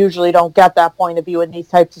because we usually don't get that point of view in these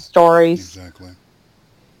types of stories. Exactly.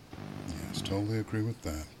 Yes, totally agree with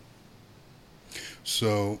that.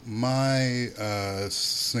 So my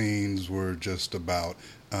scenes were just about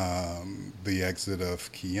the exit of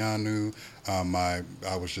Keanu.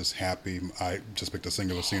 I was just happy. I just picked a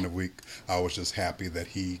singular scene a week. I was just happy that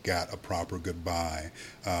he got a proper goodbye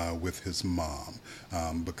with his mom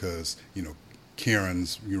because, you know,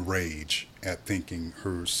 Karen's rage at thinking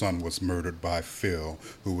her son was murdered by Phil,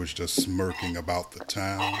 who was just smirking about the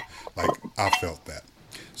town. Like, I felt that.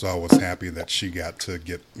 So I was happy that she got to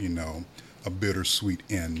get, you know, a bittersweet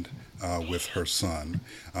end with her son.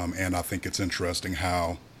 And I think it's interesting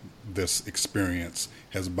how this experience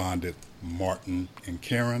has bonded Martin and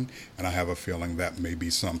Karen, and I have a feeling that may be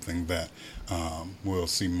something that we'll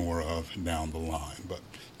see more of down the line, but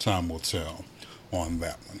time will tell on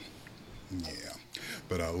that one. Yeah.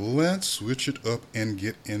 But let's switch it up and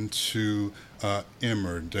get into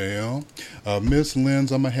Emmerdale. Miss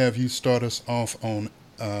Lenz, I'm going to have you start us off on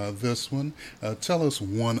this one. Tell us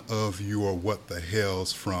one of your what the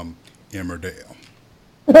hells from Emmerdale.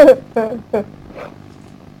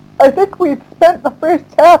 I think we spent the first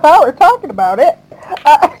half hour talking about it.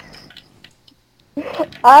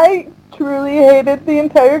 I truly hated the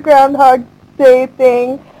entire Groundhog Day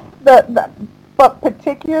thing, but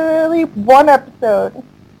particularly one episode.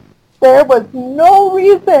 There was no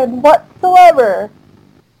reason whatsoever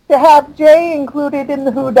to have Jay included in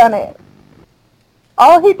the whodunit.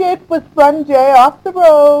 All he did was run Jay off the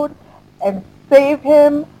road and save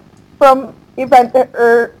him from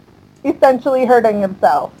essentially hurting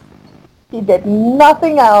himself. He did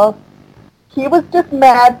nothing else. He was just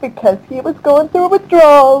mad because he was going through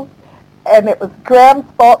withdrawals, and it was Graham's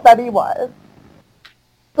fault that he was.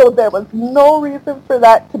 So there was no reason for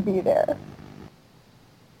that to be there.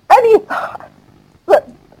 Any thoughts? But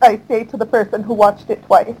I say to the person who watched it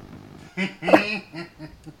twice.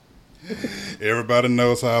 Everybody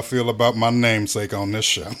knows how I feel about my namesake on this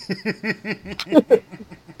show.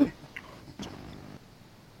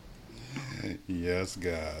 Yes,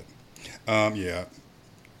 God. Yeah.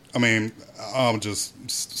 I mean, I'll just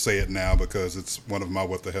say it now because it's one of my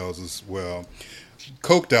what the hells as well.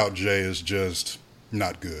 Coked out Jay is just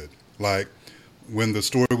not good. Like, when the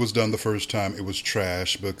story was done the first time, it was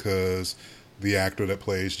trash because the actor that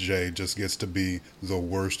plays Jay just gets to be the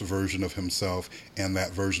worst version of himself, and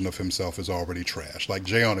that version of himself is already trash. Like,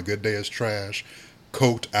 Jay on a good day is trash.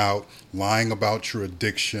 Coked out, lying about your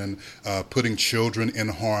addiction, putting children in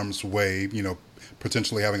harm's way, you know,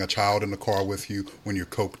 potentially having a child in the car with you when you're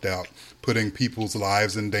coked out, putting people's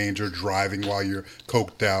lives in danger, driving while you're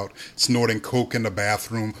coked out, snorting coke in the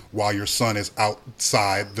bathroom while your son is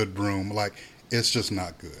outside the room. Like, it's just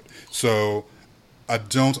not good. So I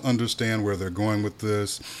don't understand where they're going with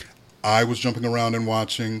this. I was jumping around and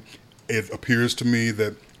watching. It appears to me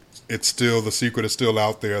that it's still, the secret is still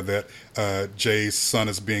out there that Jay's son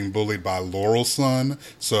is being bullied by Laurel's son.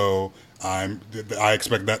 So I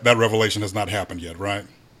expect that revelation has not happened yet, right?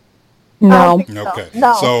 No. Okay.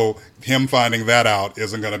 No. So him finding that out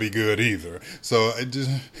isn't going to be good either. So it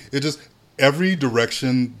just every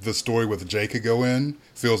direction the story with Jay could go in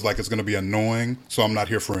feels like it's going to be annoying. So I'm not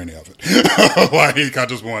here for any of it. Like, I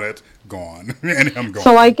just want it gone, and him gone.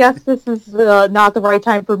 So I guess this is not the right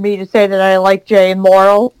time for me to say that I like Jay and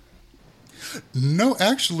Laurel. No,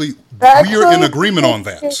 actually, we are in agreement on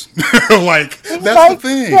that. Like, that's like the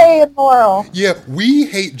thing. Jay and Laurel. Yeah, we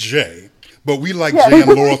hate Jay, but we like Jay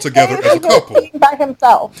and Laurel together as a couple. By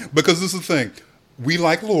himself. Because this is the thing. We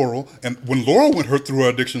like Laurel, and when Laurel went through her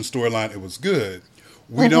addiction storyline, it was good.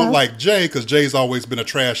 We don't like Jay because Jay's always been a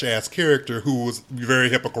trash-ass character who was very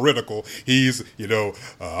hypocritical. He's,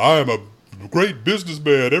 I am a great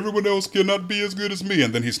businessman. Everyone else cannot be as good as me.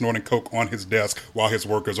 And then he's snorting coke on his desk while his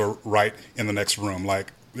workers are right in the next room.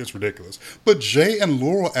 Like, it's ridiculous. But Jay and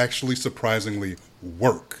Laurel actually surprisingly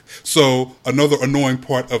work. So another annoying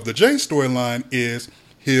part of the Jay storyline is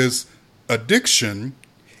his addiction,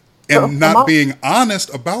 and not being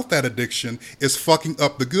honest about that addiction is fucking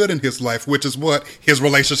up the good in his life, which is what? His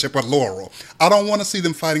relationship with Laurel. I don't want to see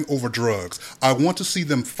them fighting over drugs. I want to see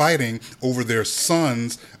them fighting over their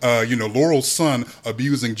sons, Laurel's son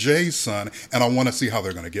abusing Jay's son, and I want to see how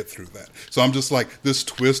they're going to get through that. So I'm just like, this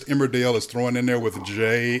twist Emmerdale is throwing in there with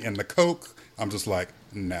Jay and the coke, I'm just like,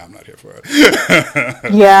 nah, I'm not here for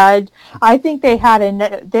it. Yeah, I think they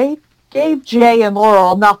gave Jay and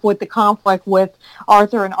Laurel enough with the conflict with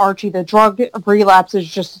Arthur and Archie. The drug relapse is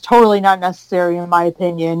just totally not necessary, in my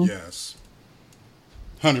opinion. Yes.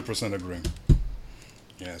 100% agree.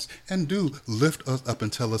 Yes, and do lift us up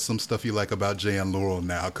and tell us some stuff you like about Jay and Laurel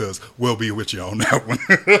now, because we'll be with you on that one.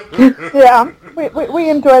 Yeah, we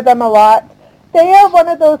enjoy them a lot. They are one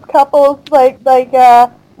of those couples like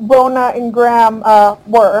Rona and Graham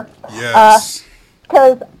were. Yes.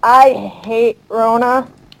 Because I hate Rona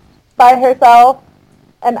by herself,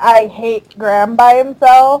 and I hate Graham by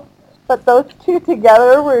himself. But those two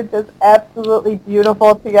together were just absolutely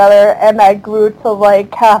beautiful together, and I grew to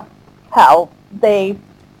like how they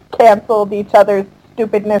canceled each other's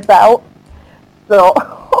stupidness out. So,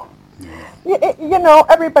 you know,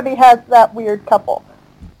 everybody has that weird couple.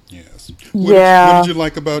 Yes. What did you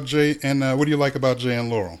like about Jay, and what do you like about Jay and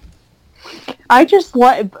Laurel? I just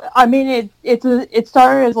like. I mean, it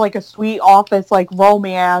started as like a sweet office like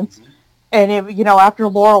romance, and after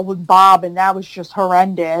Laurel with Bob, and that was just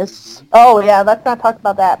horrendous. Oh yeah, let's not talk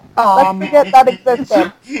about that. Let's forget that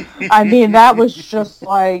existed. I mean, that was just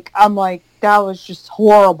like that was just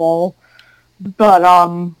horrible. But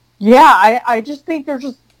yeah, I just think they're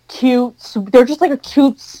just cute. They're just like a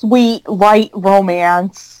cute, sweet, light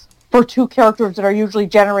romance for two characters that are usually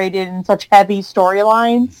generated in such heavy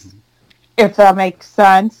storylines. If that makes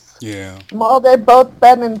sense. Yeah. Well, they've both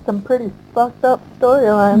been in some pretty fucked up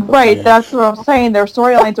storylines. Right, Yeah. that's what I'm saying. Their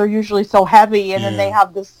storylines are usually so heavy, and then they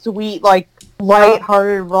have this sweet, like,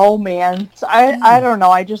 light-hearted romance. I don't know.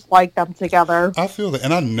 I just like them together. I feel that,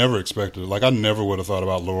 and I never expected it. Like, I never would have thought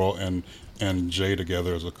about Laurel and Jay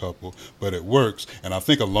together as a couple, but it works. And I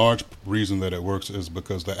think a large reason that it works is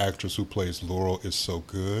because the actress who plays Laurel is so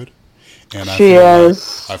good. And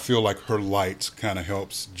I feel like her light kind of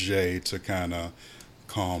helps Jay to kind of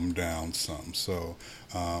calm down some. So,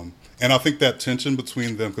 and I think that tension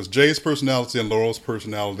between them, because Jay's personality and Laurel's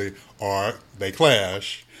personality they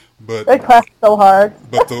clash, but they clash so hard.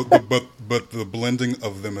 but the blending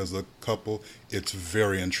of them as a couple, it's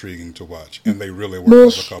very intriguing to watch, and they really work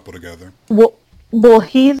as a couple together. Well,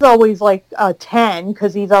 he's always like a 10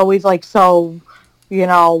 because he's always like so, you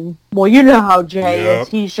know how Jay is.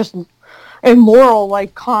 He's just. And Laurel,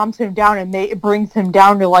 like, calms him down and it brings him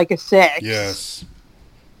down to, like, a 6. Yes.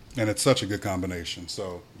 And it's such a good combination.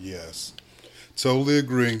 So, yes. Totally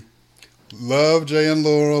agree. Love Jay and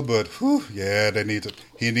Laurel, but, they need to...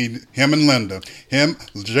 him and Linda.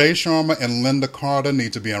 Jay Sharma and Linda Carter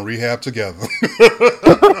need to be in rehab together.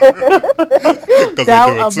 That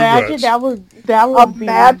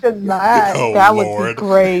would be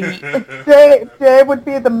great. Jay would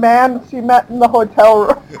be the man she met in the hotel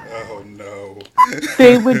room. Oh, no.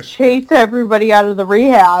 They would chase everybody out of the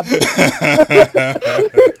rehab.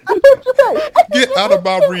 Get out of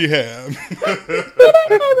my rehab.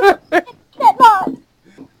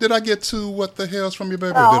 Did I get to what the hell's from your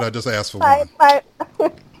baby, or did I just ask for one?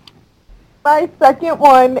 My second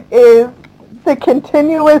one is the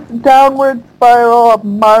continuous downward spiral of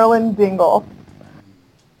Marlon Dingle.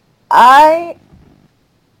 I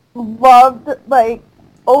loved, like,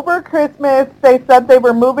 over Christmas, they said they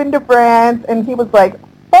were moving to France, and he was like,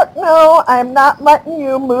 fuck no, I'm not letting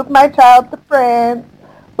you move my child to France,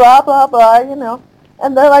 blah, blah, blah, you know.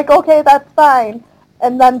 And they're like, okay, that's fine.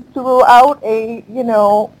 And then throughout a,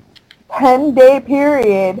 10-day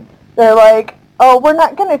period, they're like, oh, we're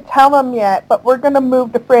not going to tell him yet, but we're going to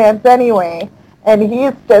move to France anyway. And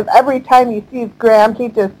he's just, every time he sees Graham, he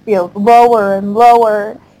just feels lower and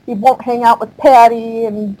lower. He won't hang out with Patty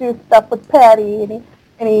and do stuff with Patty, and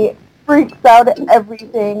he freaks out at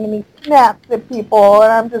everything, and he snaps at people,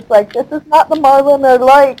 and I'm just like, this is not the Marlon I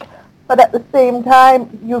like. But at the same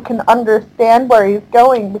time, you can understand where he's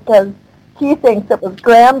going, because he thinks it was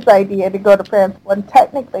Graham's idea to go to France when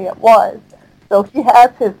technically it was. So he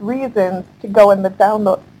has his reasons to go in the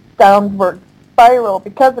downward spiral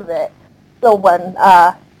because of it. So when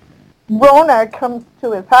Rona comes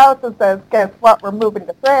to his house and says, guess what, we're moving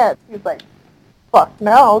to France, he's like, fuck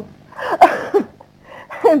no.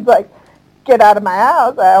 It's like, get out of my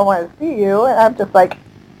house, I don't want to see you. And I'm just like,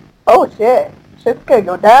 oh shit, shit's going to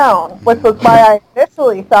go down. Which was why I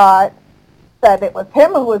initially thought that it was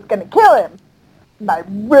him who was going to kill him. And I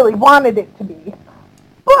really wanted it to be.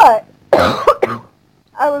 But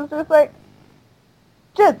I was just like,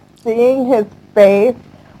 just seeing his face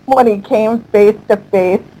when he came face to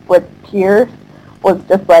face with Pierce was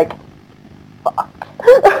just like, fuck.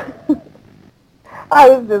 I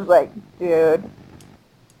was just like, dude.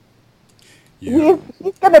 Yeah.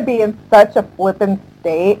 He's going to be in such a flippant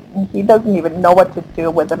state, and he doesn't even know what to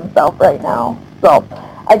do with himself right now. So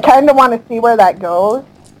I kind of want to see where that goes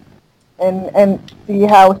and see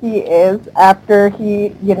how he is after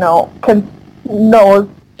he, knows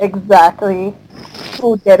exactly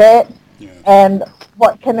who did it and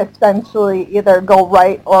what can essentially either go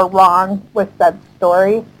right or wrong with said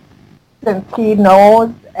story since he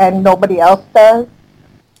knows and nobody else does.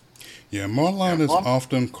 Yeah, Marlon is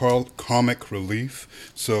often called comic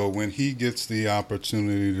relief. So when he gets the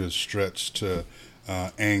opportunity to stretch to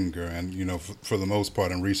anger, and for the most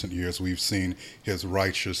part in recent years, we've seen his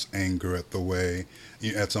righteous anger at the way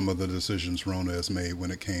at some of the decisions Rona has made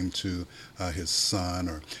when it came to his son,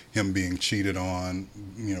 or him being cheated on,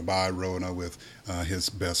 by Rona, with his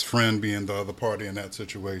best friend being the other party in that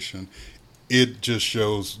situation. It just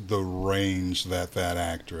shows the range that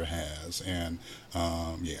actor has, and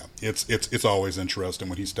it's always interesting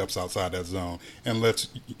when he steps outside that zone and lets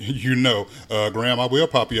Graham, I will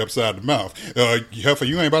pop you upside the mouth. Heifer,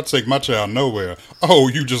 you ain't about to take my child nowhere. Oh,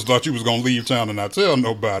 you just thought you was gonna leave town and not tell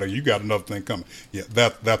nobody. You got another thing coming. Yeah,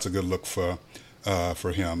 that's a good look for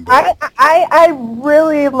him. But I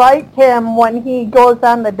really like him when he goes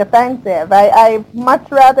on the defensive. I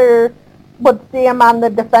much rather would see him on the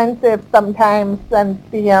defensive sometimes than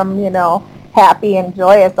see him, happy and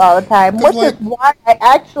joyous all the time, which is why I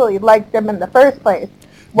actually liked him in the first place.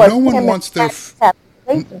 No one wants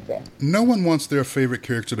no one wants their favorite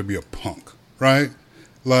character to be a punk, right?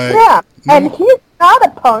 And he's not a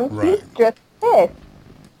punk. Right. He's just pissed.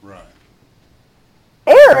 Right.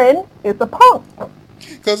 Aaron is a punk.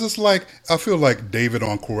 Because it's like, I feel like David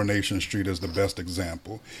on Coronation Street is the best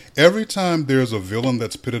example. Every time there's a villain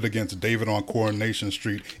that's pitted against David on Coronation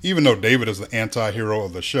Street, even though David is the anti-hero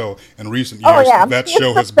of the show, in recent years, that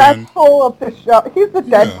show has been... Of the show. He's the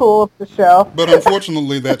Deadpool of the show. But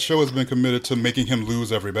unfortunately, that show has been committed to making him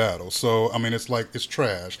lose every battle. So, I mean, it's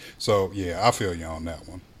trash. So, yeah, I feel you on that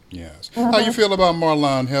one. Yes. How you feel about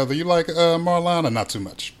Marlon, Heather? You like Marlon, or not too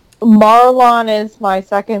much? Marlon is my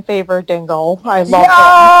second favorite Dingle. I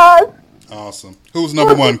love him. Awesome. Who's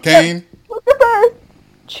number one? Kane? What's your first?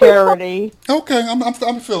 Charity. Okay,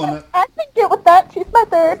 I'm feeling it. I can get with that. She's my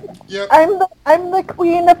third. Yep. I'm the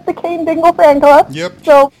queen of the Kane Dingle fan club. Yep.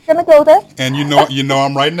 So we're gonna go there. And you know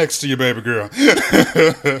I'm right next to you, baby girl.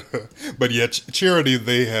 But yeah, Charity,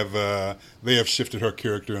 they have shifted her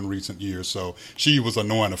character in recent years. So she was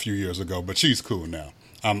annoying a few years ago, but she's cool now.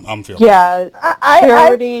 I'm feeling. Yeah,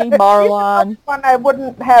 Charity, Marlon. One I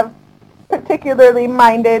wouldn't have particularly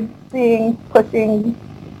minded seeing pushing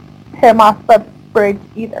him off the bridge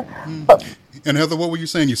either. But, and Heather, what were you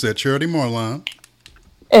saying? You said Charity, Marlon,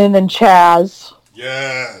 and then Chaz.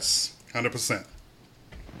 Yes, 100%.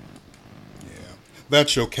 Yeah, that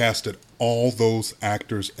show casted all those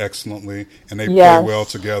actors excellently, and they play well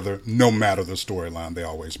together. No matter the storyline, they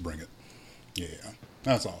always bring it. Yeah,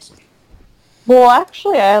 that's awesome. Well,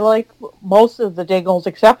 actually, I like most of the Dingles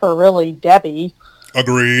except for really Debbie.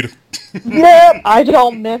 Agreed. Yeah, I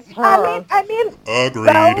don't miss her. I mean, agreed.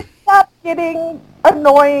 Belle stopped getting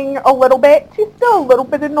annoying a little bit. She's still a little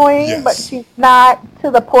bit annoying, but she's not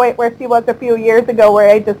to the point where she was a few years ago,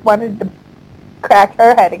 where I just wanted to crack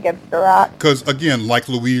her head against the rock. Because again, like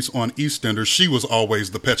Louise on EastEnders, she was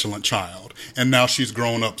always the petulant child, and now she's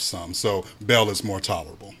grown up some, so Belle is more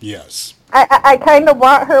tolerable. Yes. I kind of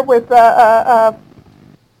want her with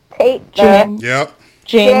Tate. Yep. Jamie. Yep.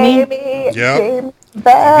 Jamie I'm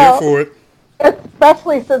Bell. here for it.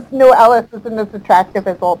 Especially since New Ellis isn't as attractive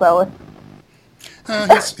as old Ellis.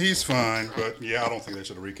 He's fine, but yeah, I don't think they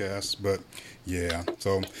should have recast. But yeah,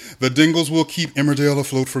 so the Dingles will keep Emmerdale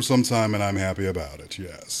afloat for some time, and I'm happy about it.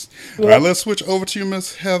 Yes. Yep. All right, let's switch over to you,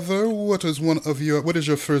 Miss Heather. What is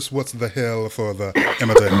your first what's the hell for the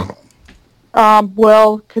Emmerdale?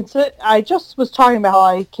 Well, I just was talking about how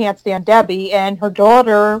I can't stand Debbie and her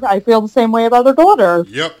daughter. I feel the same way about her daughter.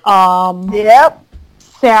 Yep. Yep.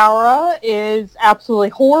 Sarah is absolutely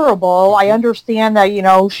horrible. I understand that,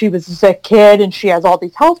 she was a sick kid and she has all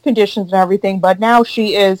these health conditions and everything, but now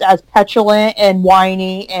she is as petulant and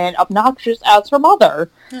whiny and obnoxious as her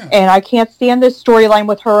mother. Yeah. And I can't stand this storyline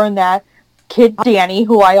with her and that kid Danny,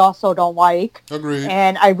 who I also don't like. Agreed.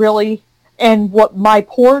 And what my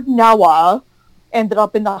poor Noah ended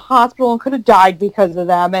up in the hospital and could have died because of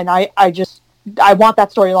them. And I want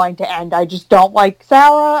that storyline to end. I just don't like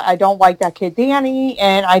Sarah. I don't like that kid Danny,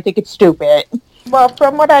 and I think it's stupid. Well,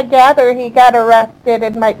 from what I gather, he got arrested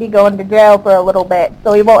and might be going to jail for a little bit,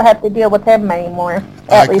 so he won't have to deal with him anymore.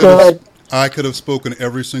 I could have spoken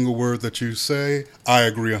every single word that you say. I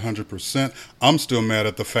agree 100%. I'm still mad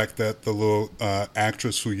at the fact that the little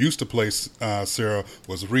actress who used to play Sarah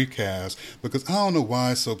was recast, because I don't know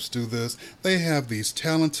why soaps do this. They have these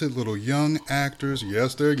talented little young actors.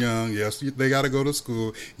 Yes, they're young. Yes, they got to go to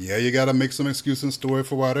school. Yeah, you got to make some excuse and story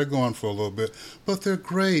for why they're gone for a little bit, but they're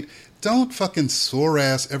great. don't fucking sore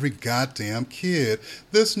ass every goddamn kid.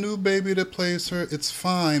 This new baby that plays her, it's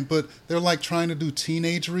fine, but they're like trying to do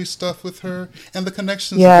teenagery stuff with her, and the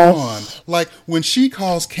connection's gone. Like when she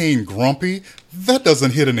calls Kane grumpy, that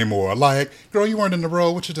doesn't hit anymore. Like, girl, you weren't in the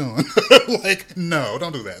role. What you doing? Like, no,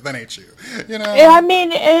 don't do that. That ain't you. You know? I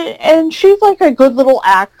mean, and she's like a good little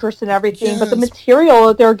actress and everything, but the material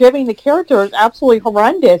that they're giving the character is absolutely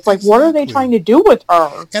horrendous. Like, what are they trying to do with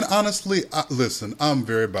her? And honestly, listen, I'm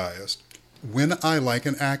very biased. When I like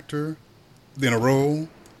an actor in a role,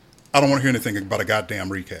 I don't want to hear anything about a goddamn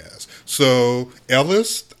recast. So,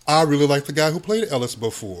 Ellis, I really like the guy who played Ellis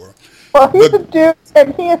before. Well, he's a dude,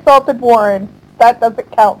 and he assaulted Warren. That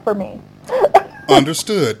doesn't count for me.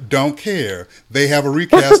 Understood. Don't care. They have a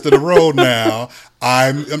recast of the role now.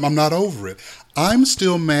 I'm not over it. I'm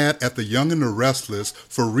still mad at The Young and the Restless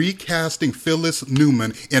for recasting Phyllis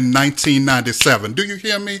Newman in 1997. Do you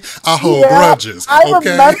hear me? I hold grudges. I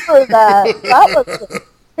remember that. That was a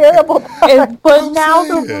terrible time.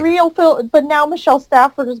 But now Michelle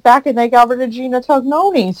Stafford is back, and they got rid of Gina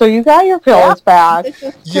Tognoni, so you got your Phyllis back.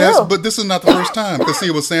 Yes, but this is not the first time, because see,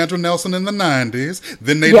 it was Sandra Nelson in the 90s,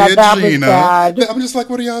 then they did Gina. I'm just like,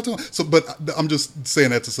 what are y'all doing? So, but I'm just saying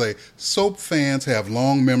that to say, soap fans have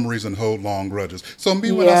long memories and hold long grudges. So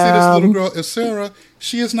me, when I see this little girl as Sarah,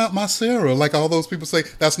 she is not my Sarah. Like all those people say,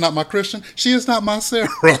 that's not my Christian. She is not my Sarah.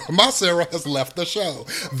 My Sarah has left the show.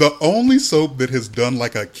 The only soap that has done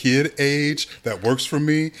like a kid age that works for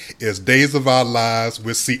me is Days of Our Lives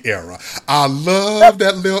with Sierra. I love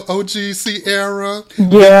that little OG Sierra.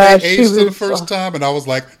 Yeah, they aged her the first time, and I was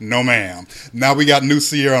like, no ma'am. Now we got new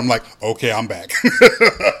Sierra. I'm like, okay, I'm back.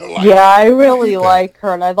 I really like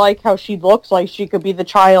her, and I like how she looks like she could be the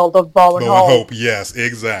child of Bo and Hope. Yes,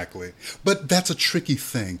 exactly. But that's a tricky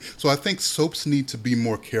thing. So I think soaps need to be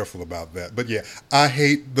more careful about that. But yeah, I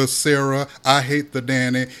hate the Sarah. I hate the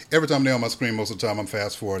Danny. Every time they're on my screen, most of the time I'm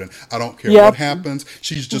fast forwarding. I don't care what happens.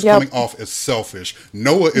 She's just coming off as selfish.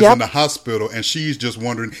 Noah is in the hospital, and she's just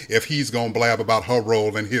wondering if he's going to blab about her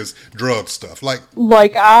role in his drug stuff.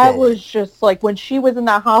 Like I was just like, when she was in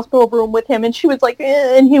that hospital room with him, and she was like,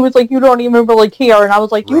 and he was like, you don't even really care. And I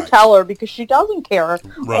was like, you tell her, because she doesn't care.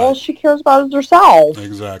 All she cares about is herself.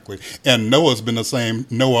 Exactly. And Noah's been the same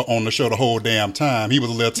Noah on the show the whole damn time. He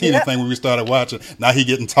was a little teeny thing when we started watching. Now he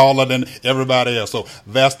getting taller than everybody else. So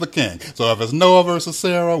that's the king. So if it's Noah versus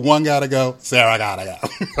Sarah, one gotta go. Sarah gotta go.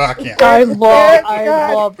 I can't. I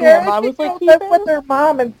love him. I was like, live with her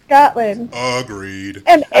mom in Scotland. Agreed.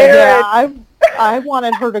 And Aaron. I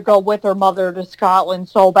wanted her to go with her mother to Scotland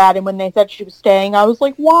so bad, and when they said she was staying, I was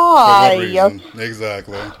like, why? For what reason?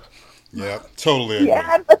 Exactly. Yeah, totally agree.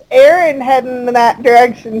 Yeah, and with Aaron heading in that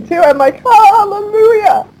direction too, I'm like,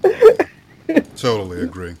 hallelujah. Totally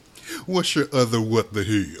agree. What's your other what the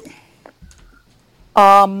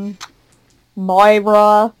hell?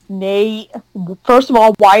 Moira, Nate. First of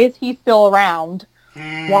all, why is he still around?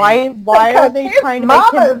 Why are they trying to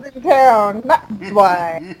make him... Mama's in town. That's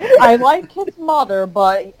why. I like his mother,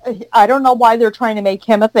 but I don't know why they're trying to make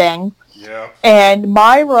him a thing. Yeah. And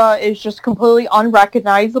Myra is just completely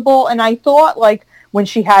unrecognizable. And I thought, like, when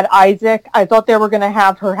she had Isaac, I thought they were going to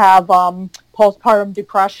have her have postpartum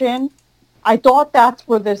depression. I thought that's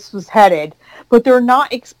where this was headed. But they're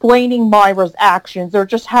not explaining Myra's actions. They're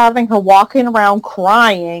just having her walking around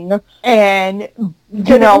crying and,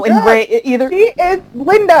 you know, either... She is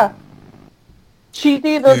Linda. She's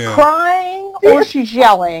either crying or she's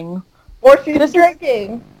yelling. Or she's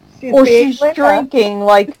drinking. She's drinking,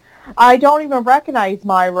 like... I don't even recognize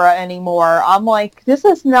Myra anymore. I'm like, this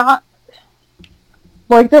is not...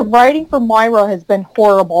 Like, the writing for Myra has been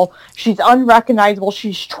horrible. She's unrecognizable.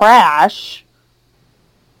 She's trash.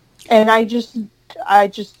 And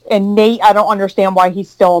and Nate, I don't understand why he's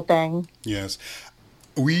still a thing. Yes.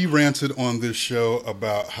 We ranted on this show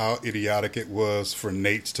about how idiotic it was for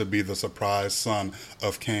Nate to be the surprise son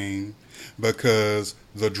of Kane, because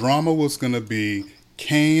the drama was going to be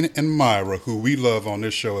Kane and Myra, who we love on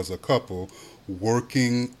this show as a couple,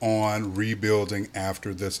 working on rebuilding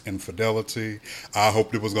after this infidelity. I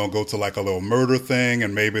hoped it was going to go to like a little murder thing,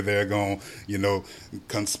 and maybe they're going to, you know,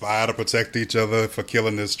 conspire to protect each other for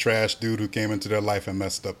killing this trash dude who came into their life and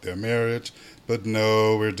messed up their marriage. But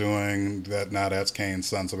no, we're doing that. Now that's Kane's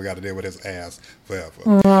son, so we got to deal with his ass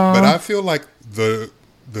forever. But I feel like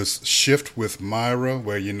this shift with Myra,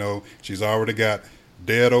 where, you know, she's already got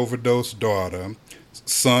dead overdose daughter,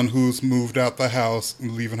 son who's moved out the house,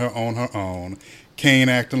 leaving her on her own, Kane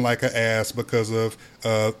acting like an ass because of,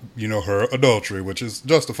 you know, her adultery, which is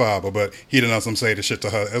justifiable, but he done some shady shit to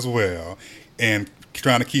her as well. And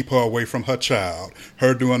trying to keep her away from her child.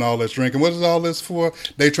 Her doing all this drinking. What is all this for?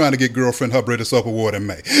 They trying to get girlfriend her British Soap Award in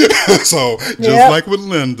May. So just like with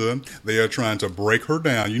Linda, they are trying to break her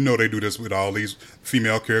down. You know they do this with all these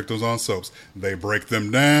female characters on soaps. They break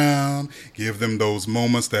them down, give them those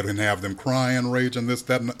moments that can have them crying, raging, this,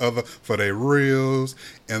 that, and the other for their reels.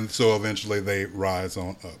 And so eventually they rise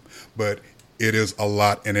on up. But it is a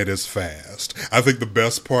lot and it is fast. I think the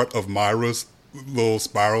best part of Myra's little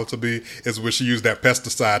spiral to be is when she used that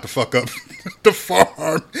pesticide to fuck up the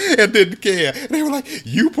farm and didn't care. And they were like,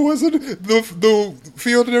 you poisoned the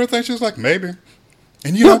field and everything? She was like, maybe.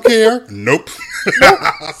 And you don't care? Nope.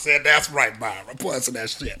 I said, that's right, Myra. Poison that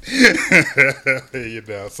shit. You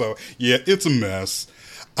know, so yeah, it's a mess.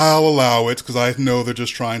 I'll allow it because I know they're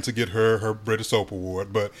just trying to get her British Soap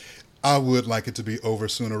Award, but I would like it to be over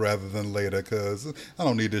sooner rather than later because I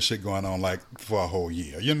don't need this shit going on like for a whole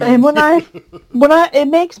year, you know. And when I, it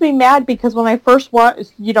makes me mad because when I first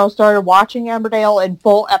started watching Emmerdale in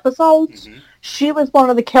full episodes, she was one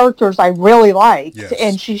of the characters I really liked,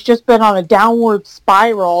 and she's just been on a downward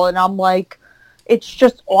spiral, and I'm like, it's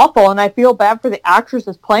just awful, and I feel bad for the actress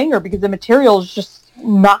that's playing her because the material is just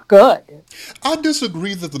not good. I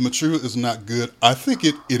disagree that the material is not good. I think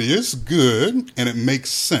it is good and it makes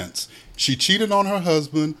sense. She cheated on her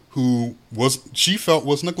husband who she felt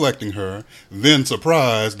was neglecting her. Then,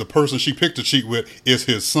 surprise, the person she picked to cheat with is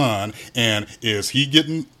his son. And is he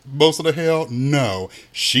getting most of the hell? No.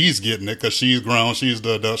 She's getting it because she's grown. She's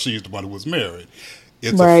the adult. She's the one who was married.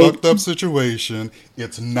 It's a fucked up situation.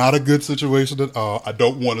 It's not a good situation at all. I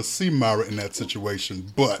don't want to see Myra in that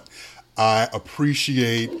situation, but I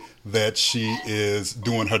appreciate that she is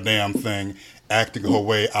doing her damn thing, acting her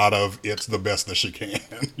way out of it's the best that she can,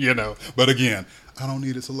 you know. But again, I don't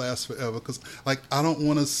need it to last forever because, like, I don't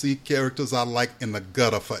want to see characters I like in the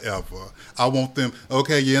gutter forever. I want them,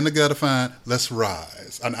 okay, you're in the gutter, fine, let's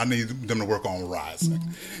rise. I need them to work on rising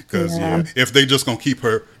because, if they just going to keep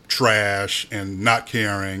her trash and not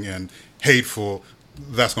caring and hateful,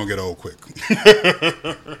 that's going to get old quick,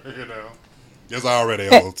 you know. It's already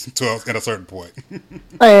old at a certain point.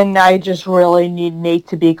 And I just really need Nate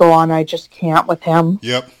to be gone. I just can't with him.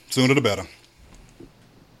 Yep, sooner the better.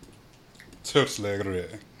 Totally agree.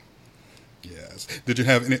 Yes. Did you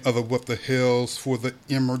have any other what the hells for the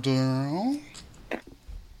Emmerdale?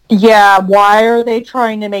 Yeah, why are they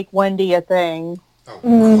trying to make Wendy a thing?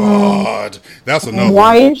 Oh, God. That's another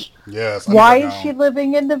Why one. is Yes. Why is she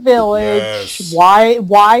living in the village? Yes.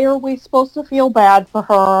 Why are we supposed to feel bad for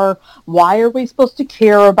her? Why are we supposed to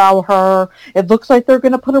care about her? It looks like they're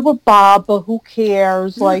going to put her with Bob, but who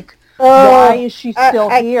cares? Like, why is she still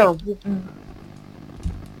here?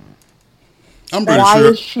 I'm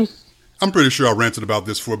pretty sure I ranted about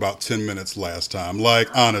this for about 10 minutes last time. Like,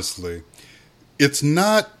 honestly, it's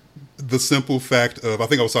not the simple fact of, I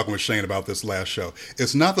think I was talking with Shane about this last show.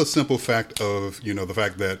 It's not the simple fact of, you know, the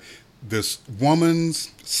fact that this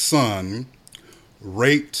woman's son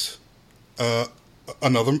raped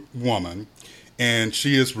another woman and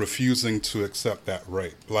she is refusing to accept that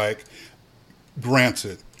rape. Like,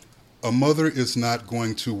 granted, a mother is not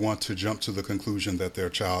going to want to jump to the conclusion that their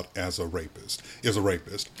child is a rapist.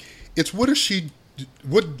 It's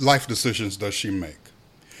what life decisions does she make?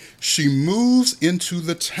 She moves into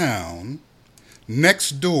the town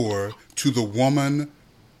next door to the woman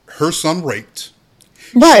her son raped.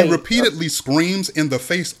 Right. She repeatedly screams in the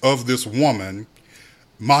face of this woman,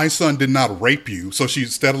 my son did not rape you. So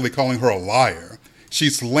she's steadily calling her a liar.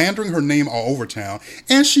 She's slandering her name all over town.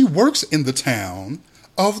 And she works in the town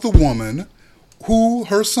of the woman who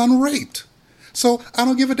her son raped. So I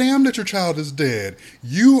don't give a damn that your child is dead.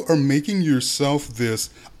 You are making yourself this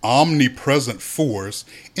omnipresent force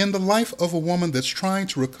in the life of a woman that's trying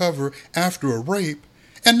to recover after a rape.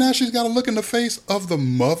 And now she's got to look in the face of the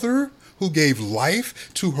mother who gave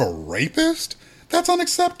life to her rapist? That's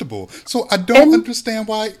unacceptable. So I don't understand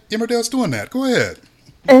why Emmerdale's doing that. Go ahead.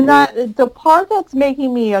 And the part that's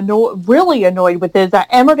making me really annoyed with is that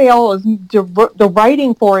Emmerdale is the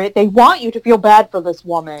writing for it. They want you to feel bad for this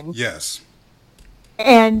woman. Yes.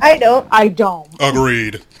 And I don't.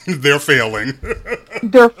 Agreed. They're failing.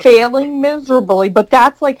 They're failing miserably, but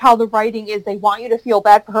that's like how the writing is. They want you to feel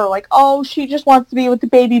bad for her. Like, oh, she just wants to be with the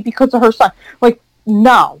baby because of her son. Like,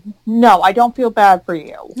 no, I don't feel bad for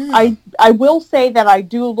you. Yeah. I will say that I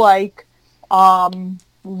do like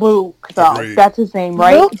Luke, though. Agreed. That's his name,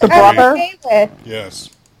 right? Luke, the brother? Yes.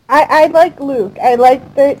 I like Luke. I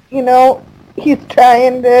like that, you know, he's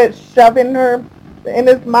trying to shove in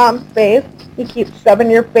his mom's face. He keeps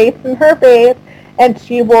shoving your face in her face, and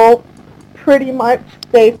she will pretty much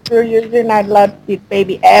say through you're not allowed to see the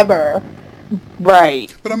baby ever.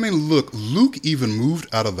 Right. But I mean, look, Luke even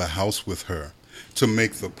moved out of the house with her to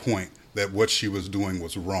make the point that what she was doing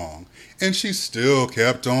was wrong. And she still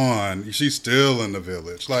kept on. She's still in the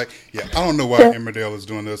village. Like, yeah, I don't know why Emmerdale is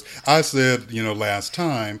doing this. I said, last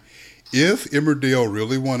time, if Emmerdale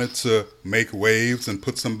really wanted to make waves and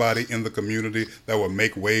put somebody in the community that would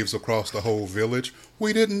make waves across the whole village,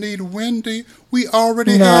 we didn't need Wendy. We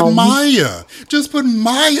already had Maya. Just put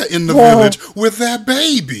Maya in the village with that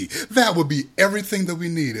baby. That would be everything that we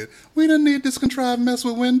needed. We didn't need this contrived mess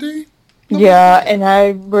with Wendy. Yeah, and I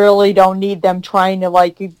really don't need them trying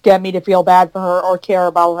to, get me to feel bad for her or care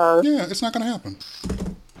about her. Yeah, it's not going to happen.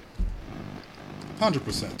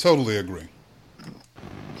 100%. Totally agree.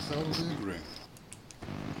 Totally agree.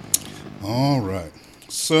 All right.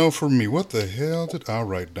 So for me, what the hell did I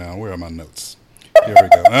write down? Where are my notes? Here we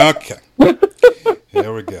go. Okay.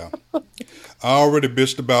 Here we go. I already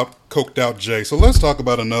bitched about coked out Jay. So let's talk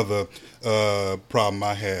about another problem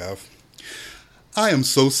I have. I am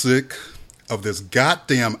so sick of this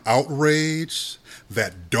goddamn outrage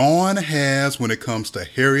that Dawn has when it comes to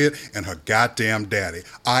Harriet and her goddamn daddy.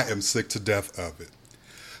 I am sick to death of it.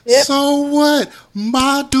 Yep. So what?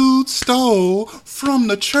 My dude stole from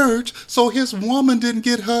the church so his woman didn't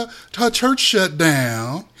get her church shut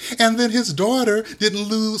down. And then his daughter didn't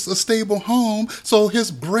lose a stable home so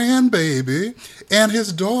his grandbaby and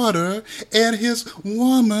his daughter and his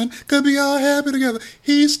woman could be all happy together.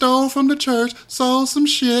 He stole from the church, sold some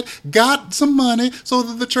shit, got some money so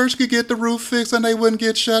that the church could get the roof fixed and they wouldn't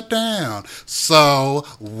get shut down. So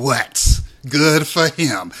what? Good for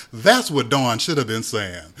him. That's what Dawn should have been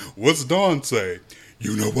saying. What's Dawn say?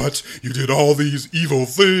 You know what? You did all these evil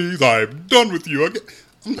things. I'm done with you.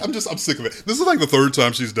 I'm sick of it. This is like the third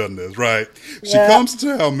time she's done this, right? She comes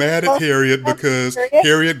to town mad at Harriet because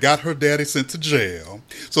Harriet got her daddy sent to jail.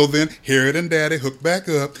 So then Harriet and daddy hook back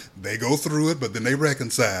up. They go through it, but then they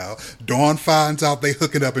reconcile. Dawn finds out they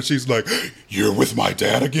hooking up and she's like, you're with my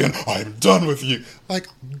dad again? I'm done with you. Like,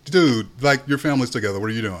 dude, your family's together.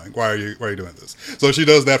 What are you doing? Why are you doing this? So she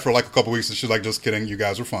does that for a couple weeks and she's like, just kidding. You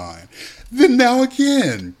guys are fine. Then now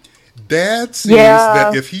again, Dad sees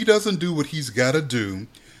that if he doesn't do what he's got to do,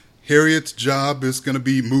 Harriet's job is going to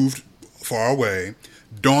be moved far away.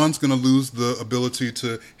 Dawn's going to lose the ability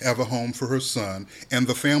to have a home for her son, and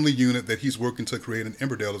the family unit that he's working to create in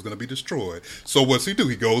Emmerdale is going to be destroyed. So what's he do?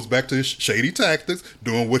 He goes back to his shady tactics,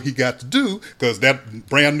 doing what he got to do, because that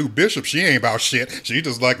brand new bishop, she ain't about shit. She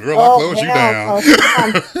just like, girl, I'll close you down.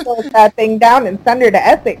 Close that thing down and send her to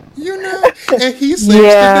Essex. And he saves the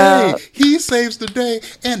day. He saves the day,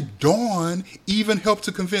 and Dawn even helped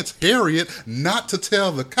to convince Harriet not to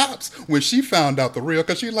tell the cops when she found out the real,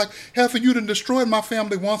 because she's like, hell, you done destroyed my family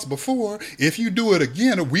once before. If you do it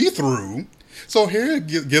again, we through. So Harriet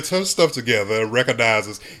gets her stuff together and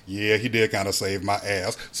recognizes, yeah, he did kind of save my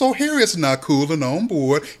ass. So Harriet's not cool and on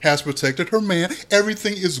board, has protected her man.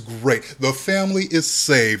 Everything is great. The family is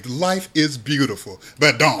saved. Life is beautiful.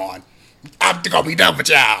 But Dawn, I'm gonna be done with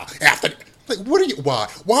y'all after.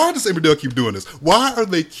 Why does Emmerdale keep doing this? Why are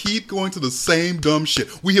they keep going to the same dumb shit?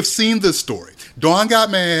 We have seen this story. Dawn got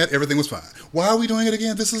mad, everything was fine. Why are we doing it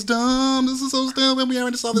again? This is dumb. This is so dumb. And we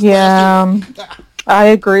already saw this last year. I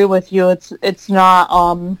agree with you. It's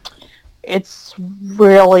not it's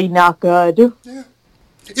really not good. Yeah.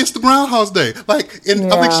 It's the Groundhog's Day. I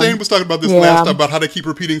think Shane was talking about this last time, about how they keep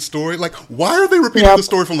repeating story. Why are they repeating the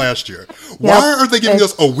story from last year? Why are they giving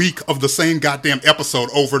us a week of the same goddamn episode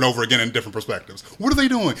over and over again in different perspectives? What are they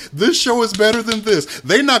doing? This show is better than this.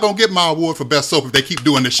 They're not going to get my award for best soap if they keep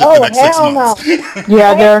doing this shit the next 6 months. No.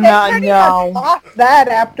 Yeah, they're not, no. Lost that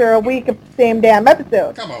after a week of the same damn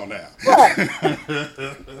episode. Come on now.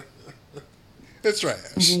 It's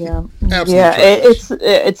trash. Yeah. Absolutely trash.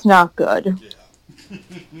 It's not good. Yeah.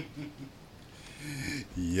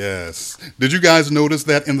 Yes. Did you guys notice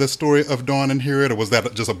that in the story of Dawn and Harriet, or was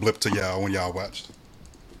that just a blip to y'all when y'all watched?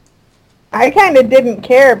 I kind of didn't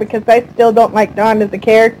care because I still don't like Dawn as a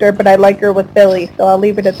character, but I like her with Billy, so I'll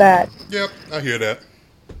leave it at that. Yep, I hear that.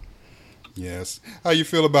 Yes. How you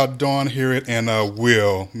feel about Dawn, Harriet, and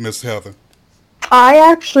Will, Miss Heather? I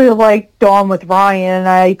actually liked Dawn with Ryan, and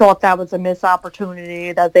I thought that was a missed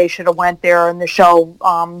opportunity that they should have went there in the show.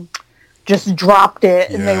 Just dropped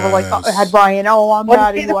it, and they were like, had Ryan, I'm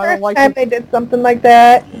mad at you, I don't like it. They did something like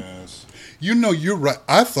that. Yes. You're right.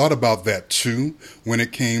 I thought about that, too, when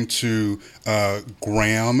it came to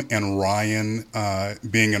Graham and Ryan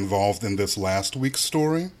being involved in this last week's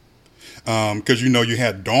story. Because, you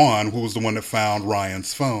had Dawn, who was the one that found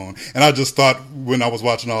Ryan's phone. And I just thought, when I was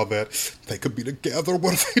watching all that, they could be together.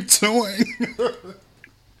 What are they doing?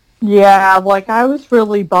 Yeah, like, I was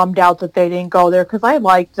really bummed out that they didn't go there, because I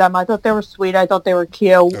liked them. I thought they were sweet. I thought they were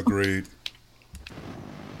cute. Agreed.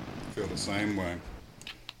 Feel the same way.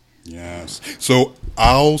 Yes. So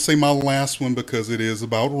I'll say my last one because it is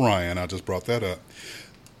about Ryan. I just brought that up.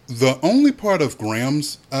 The only part of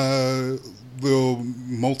Graham's little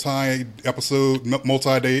multi-day episode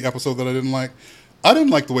that I didn't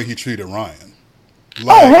like the way he treated Ryan.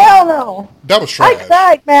 Like, Oh, hell no. that was I trash.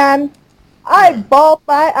 cried, man. I bawled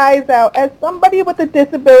my eyes out. As somebody with a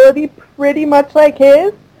disability pretty much like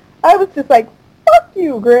his, I was just like, fuck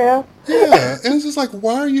you, Graham. Yeah, and it's just like,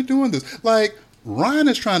 why are you doing this? Like, Ryan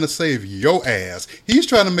is trying to save your ass. He's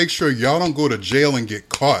trying to make sure y'all don't go to jail and get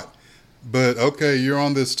caught. But okay, you're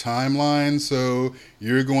on this timeline, so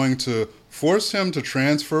you're going to force him to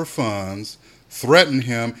transfer funds, threaten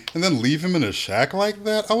him, and then leave him in a shack like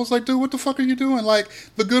that? I was like, dude, what the fuck are you doing? Like,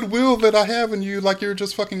 the goodwill that I have in you, like, you're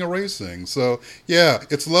just fucking erasing. So, yeah,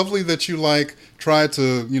 it's lovely that you, like, try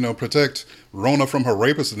to, protect Rona from her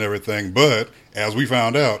rapist and everything, but, as we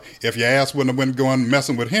found out, if your ass wouldn't have been going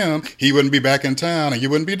messing with him, he wouldn't be back in town and you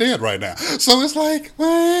wouldn't be dead right now. So it's like,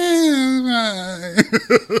 why?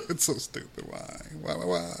 It's so stupid.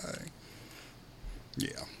 Why?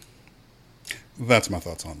 Yeah. That's my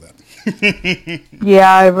thoughts on that.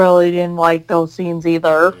 Yeah, I really didn't like those scenes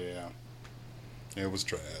either. Yeah. It was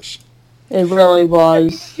trash. It really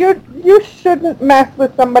was. You shouldn't mess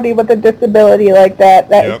with somebody with a disability like that.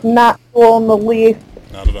 That is not cool in the least.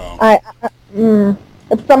 Not at all.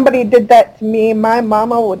 If somebody did that to me, my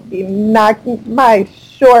mama would be knocking, my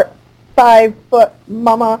short 5-foot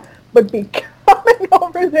mama would be coming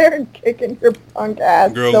over there and kicking your punk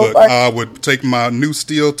ass. Girl, so look, far. I would take my new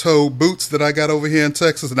steel-toe boots that I got over here in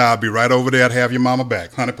Texas, and I'd be right over there. I'd have your mama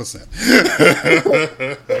back, 100%.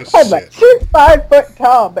 I'm like, she's 5 foot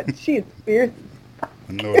tall, but she's fierce. I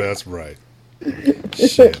know that's right.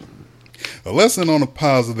 Shit. A lesson on a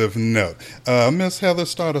positive note. Miss Heather,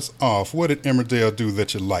 start us off. What did Emmerdale do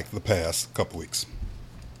that you liked the past couple weeks?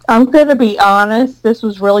 I'm going to be honest, this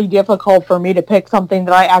was really difficult for me to pick something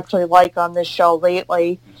that I actually like on this show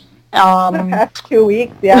lately. The past 2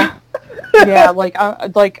 weeks, yeah. Yeah,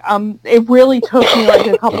 it really took me like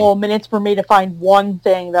a couple of minutes for me to find one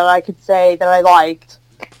thing that I could say that I liked.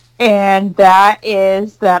 And that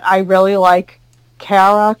is that I really like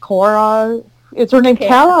Cora. Is her name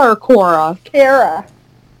Kara or Cora? Kara.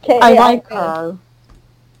 I like her.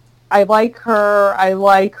 I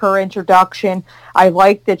like her introduction. I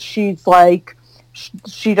like that she's like,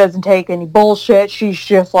 she doesn't take any bullshit. She's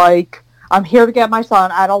just like, I'm here to get my son.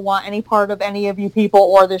 I don't want any part of any of you people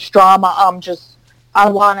or this drama. I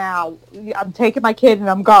want out. I'm taking my kid and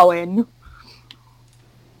I'm going.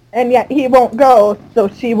 And yet he won't go, so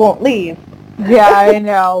she won't leave. Yeah, I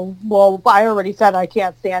know. Well, I already said I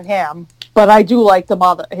can't stand him. But I do like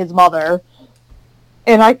his mother.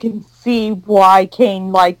 And I can see why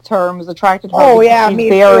Kane liked her and was attracted to her. Oh, yeah, she's me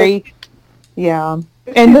very, too. Yeah.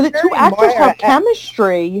 And the two actors have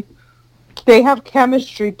chemistry. They have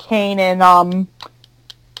chemistry, Kane and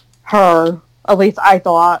her. At least I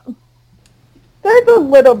thought. There's a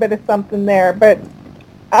little bit of something there, but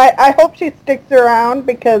I hope she sticks around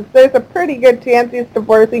because there's a pretty good chance he's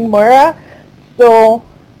divorcing Moira. So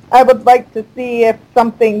I would like to see if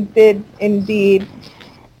something did indeed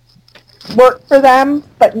work for them,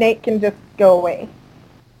 but Nate can just go away.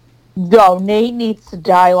 No, Nate needs to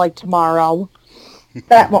die like tomorrow.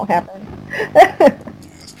 That won't happen.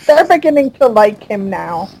 They're beginning to like him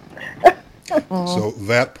now. So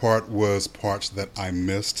that part was parts that I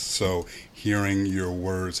missed, so hearing your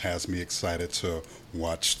words has me excited to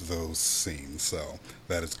watch those scenes, so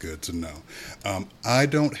that is good to know. I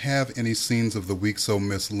don't have any scenes of the week, so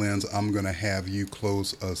Miss Lenz, I'm going to have you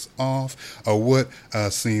close us off. What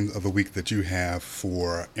scenes of the week that you have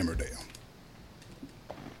for Emmerdale?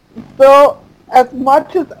 So, as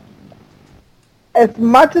much as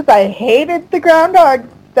I hated the Groundhog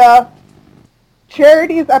stuff,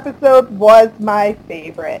 Charity's episode was my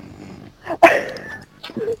favorite.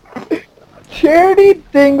 Charity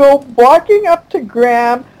Dingle walking up to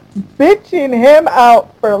Graham, bitching him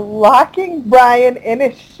out for locking Brian in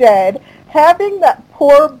his shed, having that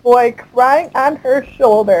poor boy crying on her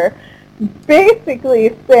shoulder,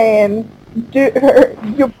 basically saying,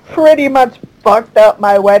 you pretty much fucked up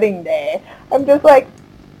my wedding day. I'm just like,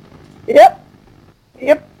 yep,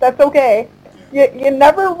 that's okay. You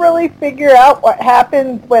never really figure out what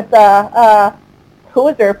happens with, who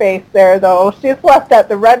is her face there, though? She's left at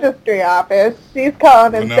the registry office. She's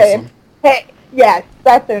calling and saying, hey, yes,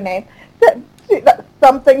 that's her name.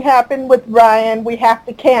 Something happened with Ryan. We have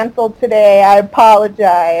to cancel today. I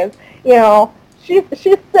apologize. she's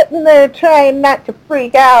sitting there trying not to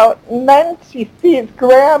freak out, and then she sees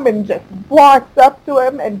Graham and just walks up to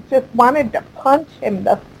him and just wanted to punch him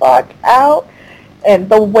the fuck out. And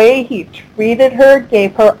the way he treated her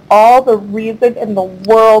gave her all the reason in the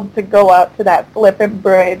world to go out to that flipping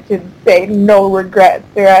bridge and say no regrets,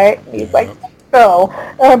 right? And he's like, no.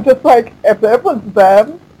 And I'm just like, if it was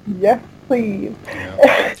them, yes, please.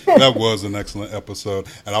 Yeah. That was an excellent episode.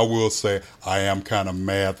 And I will say, I am kind of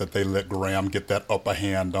mad that they let Graham get that upper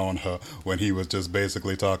hand on her when he was just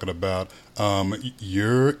basically talking about,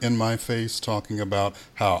 you're in my face talking about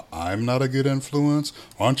how I'm not a good influence.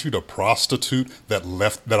 Aren't you the prostitute that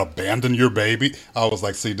abandoned your baby? I was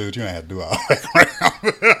like, see, dude, you ain't had to do all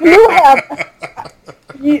that. You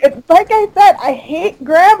have, like I said, I hate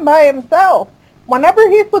Graham by himself. Whenever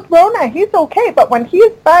he's with Rona, he's okay, but when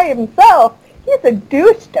he's by himself, he's a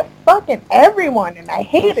douche to fucking everyone, and I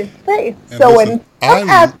hate his face. And so listen, in some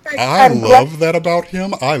aspects, I love that about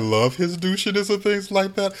him. I love his douchiness and things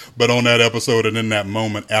like that. But on that episode and in that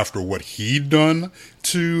moment after what he'd done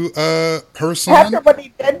to her son, after what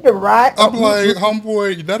he did to Ryan, I'm like,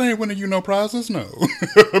 homeboy, that ain't winning you no prizes, no.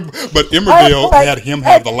 But Emmerdale had him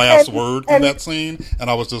have the last word in that scene, and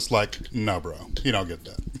I was just like, no, bro, you don't get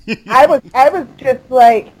that. I was just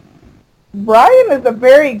like, Brian is a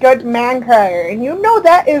very good man crier, and you know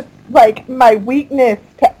that is like my weakness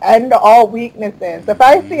to end all weaknesses. If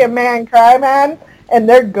I see a man cry, man, and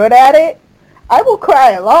they're good at it, I will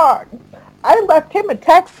cry along. I left him a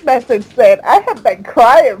text message saying, I have been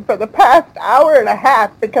crying for the past hour and a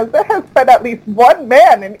half because there has been at least one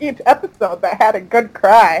man in each episode that had a good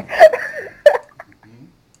cry.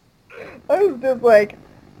 I was just like,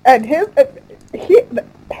 and his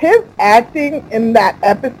acting in that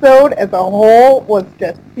episode as a whole was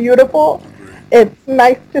just beautiful. It's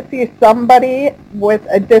nice to see somebody with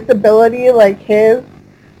a disability like his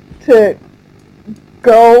to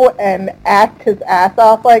go and act his ass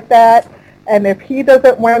off like that. And if he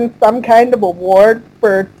doesn't win some kind of award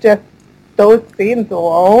for just those scenes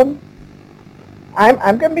alone,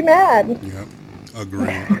 I'm gonna be mad. Yeah,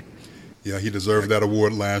 agreed. Yeah, he deserved that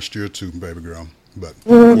award last year too, baby girl. But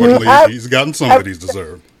fortunately, he's gotten some that he's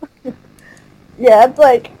deserved. Yeah, it's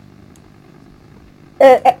like,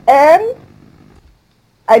 and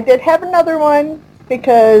I did have another one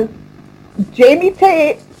because Jamie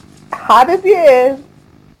Tate, hot as he is,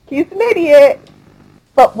 he's an idiot.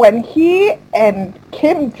 But when he and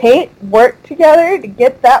Kim Tate worked together to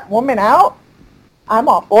get that woman out, I'm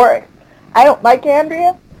all for it. I don't like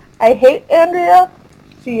Andrea. I hate Andrea.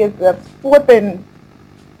 She is a flippin'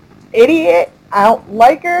 idiot. I don't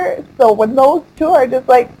like her. So when those two are just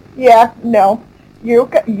like, yeah, no, you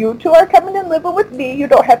two are coming and living with me. You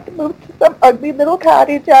don't have to move to some ugly little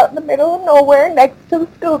cottage out in the middle of nowhere next to the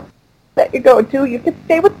school that you go to. You can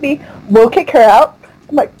stay with me. We'll kick her out.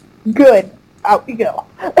 I'm like, good. Out you go.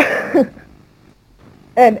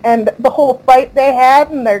 and the whole fight they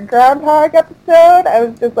had in their Groundhog episode, I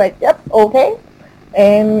was just like, yep, okay.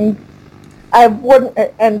 And I wouldn't,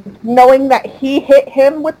 and knowing that he hit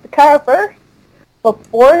him with the car first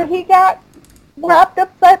before he got wrapped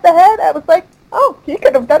upside the head, I was like, oh, he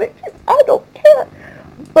could have done it too. I don't care.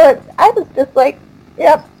 But I was just like,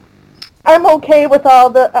 yep, I'm okay with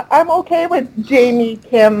I'm okay with Jamie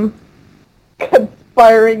Kim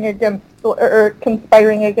conspiring against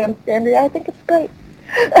Andrea. I think it's great.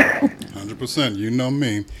 100%. You know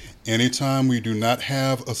me. Anytime we do not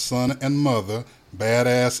have a son and mother,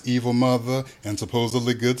 badass evil mother and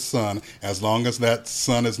supposedly good son, as long as that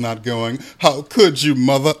son is not going, how could you,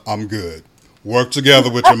 mother? I'm good. Work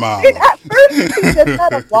together with your mom. At first he did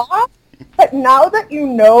that a lot, but now that you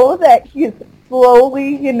know that he's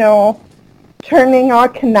slowly, turning all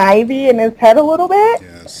connivey in his head a little bit,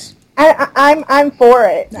 yes. I'm for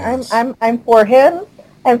it. Yes. I'm for him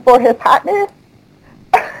and for his hotness.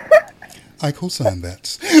 I co-sign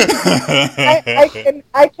that.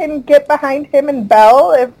 I can get behind him and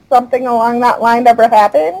Belle if something along that line ever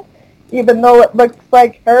happened, even though it looks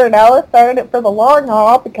like her and Alice are in it for the long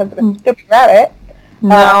haul because of a stupid rabbit.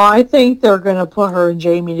 No, I think they're going to put her and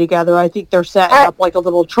Jamie together. I think they're setting up like a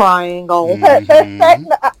little triangle. They're setting,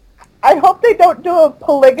 I hope they don't do a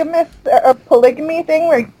polygamy thing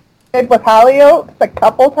where did with Hollyoaks a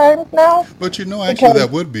couple times now. But actually that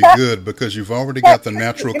would be good because you've already got the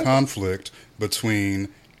natural conflict between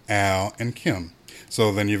Al and Kim.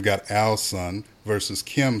 So then you've got Al's son versus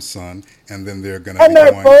Kim's son, and then they're going to be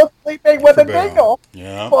they're going both sleeping with a Belle. dingle.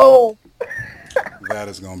 Yeah. Whoa. That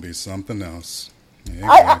is going to be something else.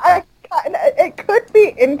 Yeah, exactly. It could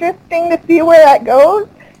be interesting to see where that goes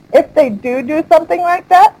if they do something like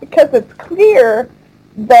that, because it's clear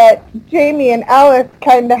that Jamie and Alice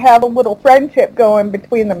kind of have a little friendship going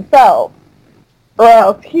between themselves, or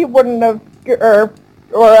else he wouldn't have,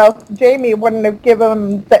 or else Jamie wouldn't have given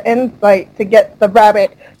him the insight to get the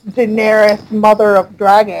rabbit Daenerys, Mother of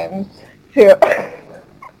Dragons, to.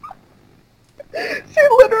 She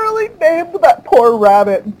literally named that poor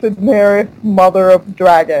rabbit Daenerys, Mother of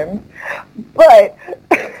Dragons. But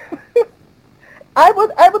I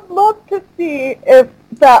would love to see if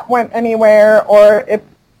that went anywhere, or if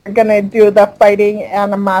they're gonna do the fighting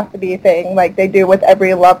animosity thing like they do with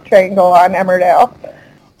every love triangle on Emmerdale.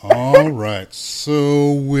 All right.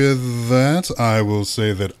 So with that, I will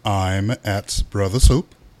say that I'm at Brother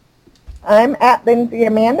Soap. I'm at Lindsay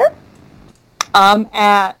Amanda. I'm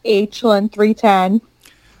at HLN310.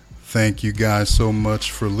 Thank you guys so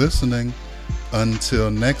much for listening. Until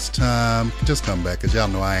next time, just come back, because y'all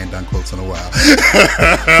know I ain't done quotes in a while.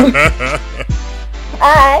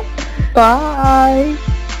 Bye. Bye.